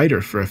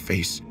spider for a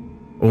face.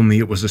 Only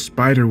it was a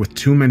spider with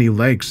too many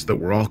legs that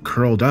were all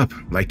curled up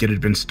like it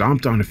had been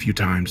stomped on a few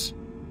times.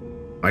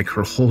 Like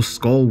her whole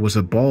skull was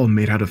a ball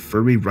made out of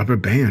furry rubber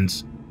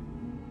bands.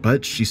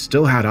 But she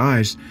still had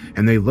eyes,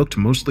 and they looked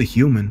mostly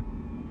human.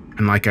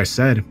 And like I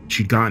said,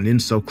 she'd gotten in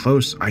so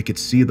close I could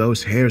see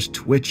those hairs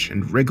twitch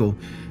and wriggle,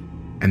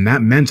 and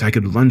that meant I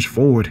could lunge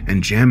forward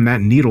and jam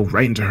that needle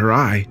right into her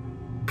eye,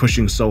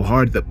 pushing so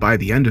hard that by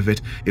the end of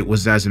it, it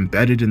was as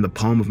embedded in the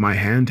palm of my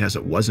hand as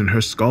it was in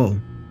her skull,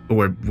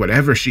 or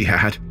whatever she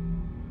had.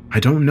 I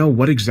don't know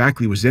what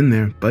exactly was in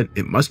there, but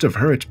it must have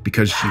hurt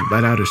because she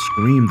let out a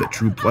scream that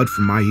drew blood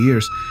from my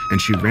ears, and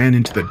she ran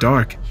into the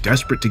dark,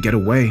 desperate to get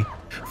away,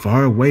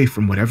 far away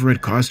from whatever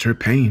had caused her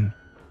pain.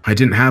 I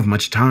didn't have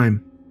much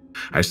time.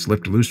 I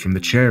slipped loose from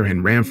the chair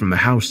and ran from the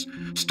house,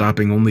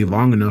 stopping only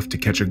long enough to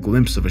catch a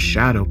glimpse of a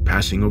shadow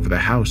passing over the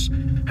house,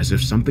 as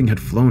if something had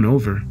flown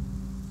over.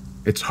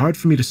 It's hard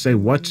for me to say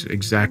what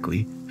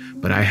exactly,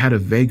 but I had a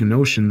vague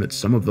notion that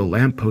some of the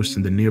lampposts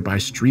in the nearby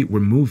street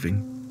were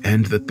moving,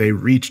 and that they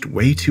reached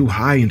way too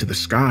high into the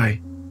sky.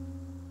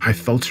 I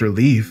felt her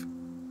leave.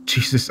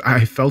 Jesus,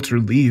 I felt her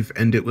leave,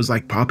 and it was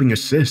like popping a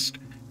cyst.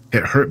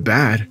 It hurt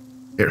bad.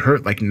 It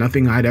hurt like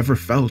nothing I'd ever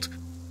felt.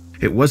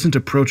 It wasn't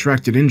a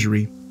protracted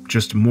injury,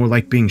 just more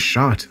like being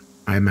shot,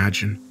 I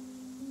imagine.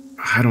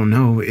 I don't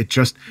know,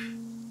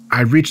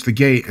 I reached the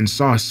gate and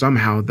saw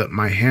somehow that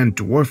my hand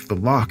dwarfed the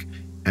lock,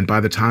 and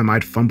by the time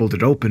I'd fumbled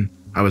it open,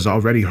 I was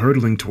already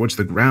hurtling towards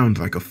the ground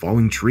like a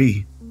falling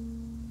tree.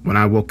 When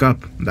I woke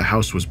up, the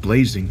house was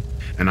blazing,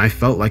 and I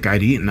felt like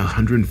I'd eaten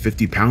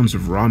 150 pounds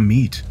of raw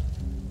meat.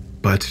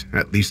 But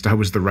at least I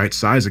was the right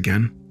size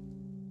again.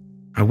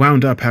 I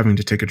wound up having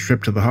to take a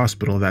trip to the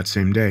hospital that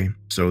same day,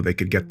 so they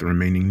could get the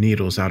remaining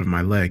needles out of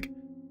my leg.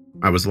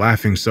 I was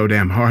laughing so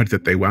damn hard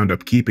that they wound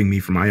up keeping me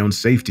for my own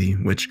safety,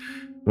 which,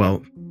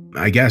 well,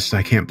 I guess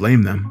I can't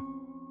blame them.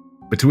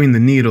 Between the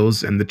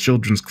needles and the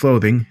children's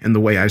clothing and the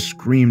way I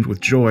screamed with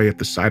joy at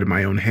the sight of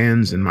my own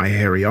hands and my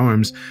hairy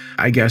arms,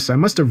 I guess I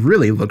must have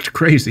really looked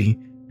crazy.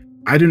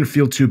 I didn't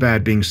feel too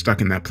bad being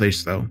stuck in that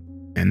place though,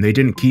 and they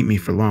didn't keep me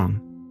for long.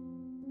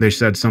 They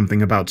said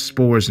something about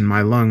spores in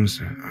my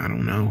lungs. I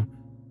don't know.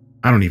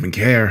 I don't even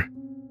care.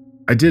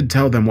 I did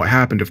tell them what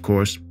happened, of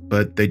course,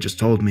 but they just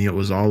told me it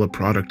was all a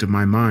product of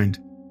my mind.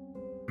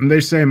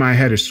 They say my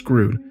head is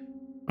screwed.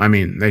 I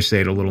mean, they say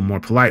it a little more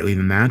politely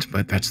than that,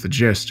 but that's the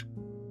gist.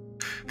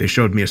 They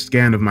showed me a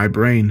scan of my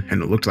brain,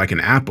 and it looked like an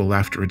apple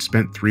after it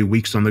spent 3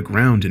 weeks on the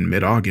ground in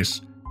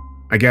mid-August.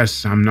 I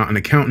guess I'm not an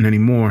accountant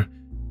anymore.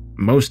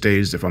 Most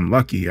days, if I'm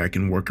lucky, I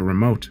can work a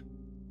remote.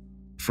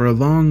 For a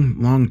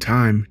long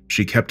time,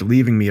 she kept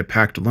leaving me a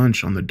packed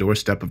lunch on the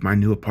doorstep of my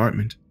new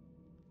apartment.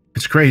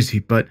 It's crazy,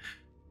 but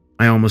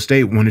I almost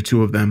ate 1 or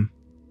 2 of them.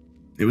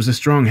 It was a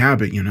strong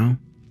habit, you know?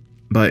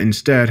 But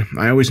instead,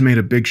 I always made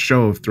a big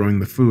show of throwing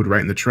the food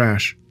right in the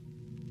trash.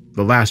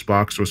 The last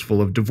box was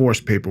full of divorce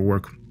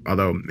paperwork,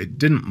 although it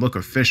didn't look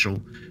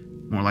official,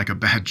 more like a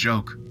bad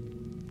joke.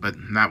 But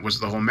that was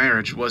the whole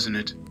marriage, wasn't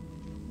it?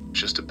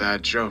 Just a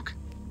bad joke.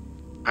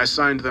 I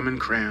signed them in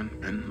crayon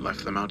and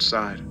left them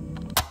outside.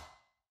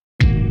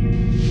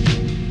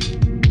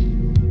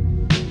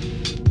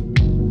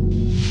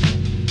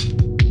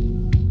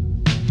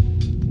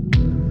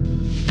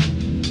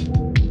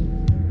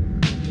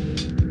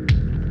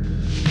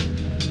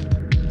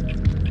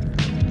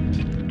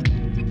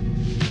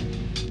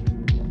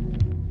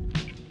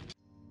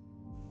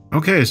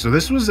 Okay, so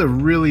this was a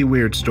really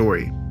weird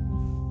story.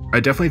 I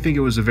definitely think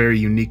it was a very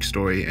unique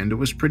story, and it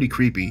was pretty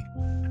creepy.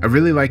 I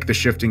really like the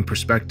shifting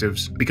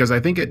perspectives, because I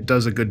think it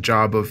does a good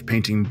job of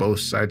painting both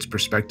sides'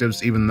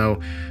 perspectives, even though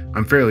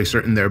I'm fairly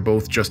certain they're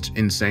both just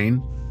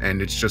insane,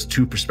 and it's just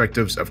 2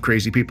 perspectives of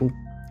crazy people.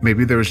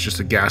 Maybe there was just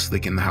a gas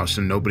leak in the house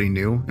and nobody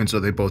knew, and so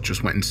they both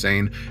just went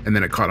insane, and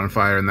then it caught on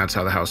fire, and that's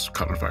how the house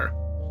caught on fire.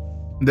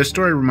 This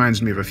story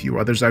reminds me of a few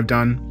others I've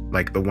done,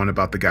 like the one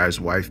about the guy's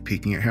wife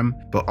peeking at him,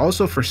 but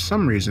also for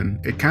some reason,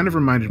 it kind of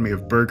reminded me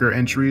of burger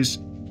entries.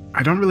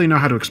 I don't really know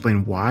how to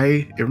explain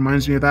why it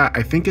reminds me of that.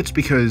 I think it's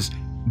because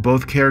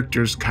both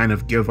characters kind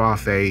of give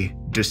off a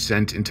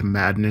descent into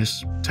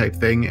madness type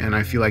thing, and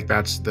I feel like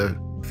that's the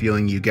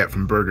feeling you get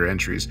from burger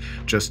entries,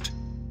 just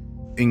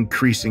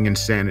increasing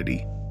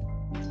insanity.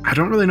 I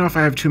don't really know if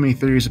I have too many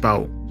theories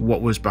about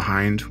what was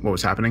behind what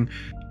was happening.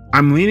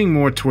 I'm leaning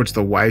more towards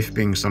the wife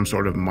being some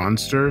sort of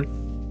monster,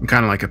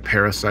 kind of like a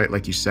parasite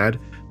like you said,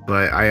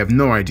 but I have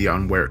no idea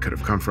on where it could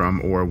have come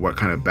from or what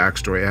kind of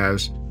backstory it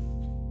has.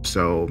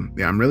 So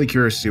yeah, I'm really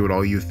curious to see what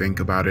all you think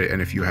about it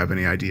and if you have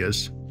any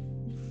ideas.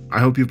 I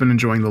hope you've been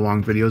enjoying the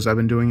long videos I've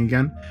been doing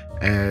again,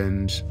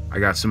 and I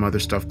got some other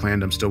stuff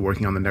planned. I'm still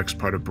working on the next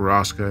part of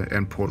Baraska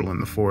and Portal in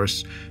the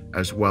Forest,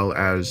 as well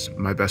as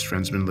my best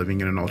friend's been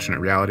living in an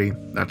alternate reality.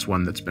 That's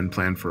one that's been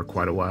planned for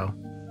quite a while.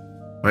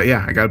 But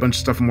yeah, I got a bunch of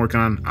stuff I'm working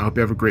on. I hope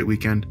you have a great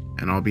weekend,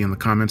 and I'll be in the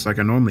comments like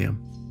I normally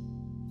am.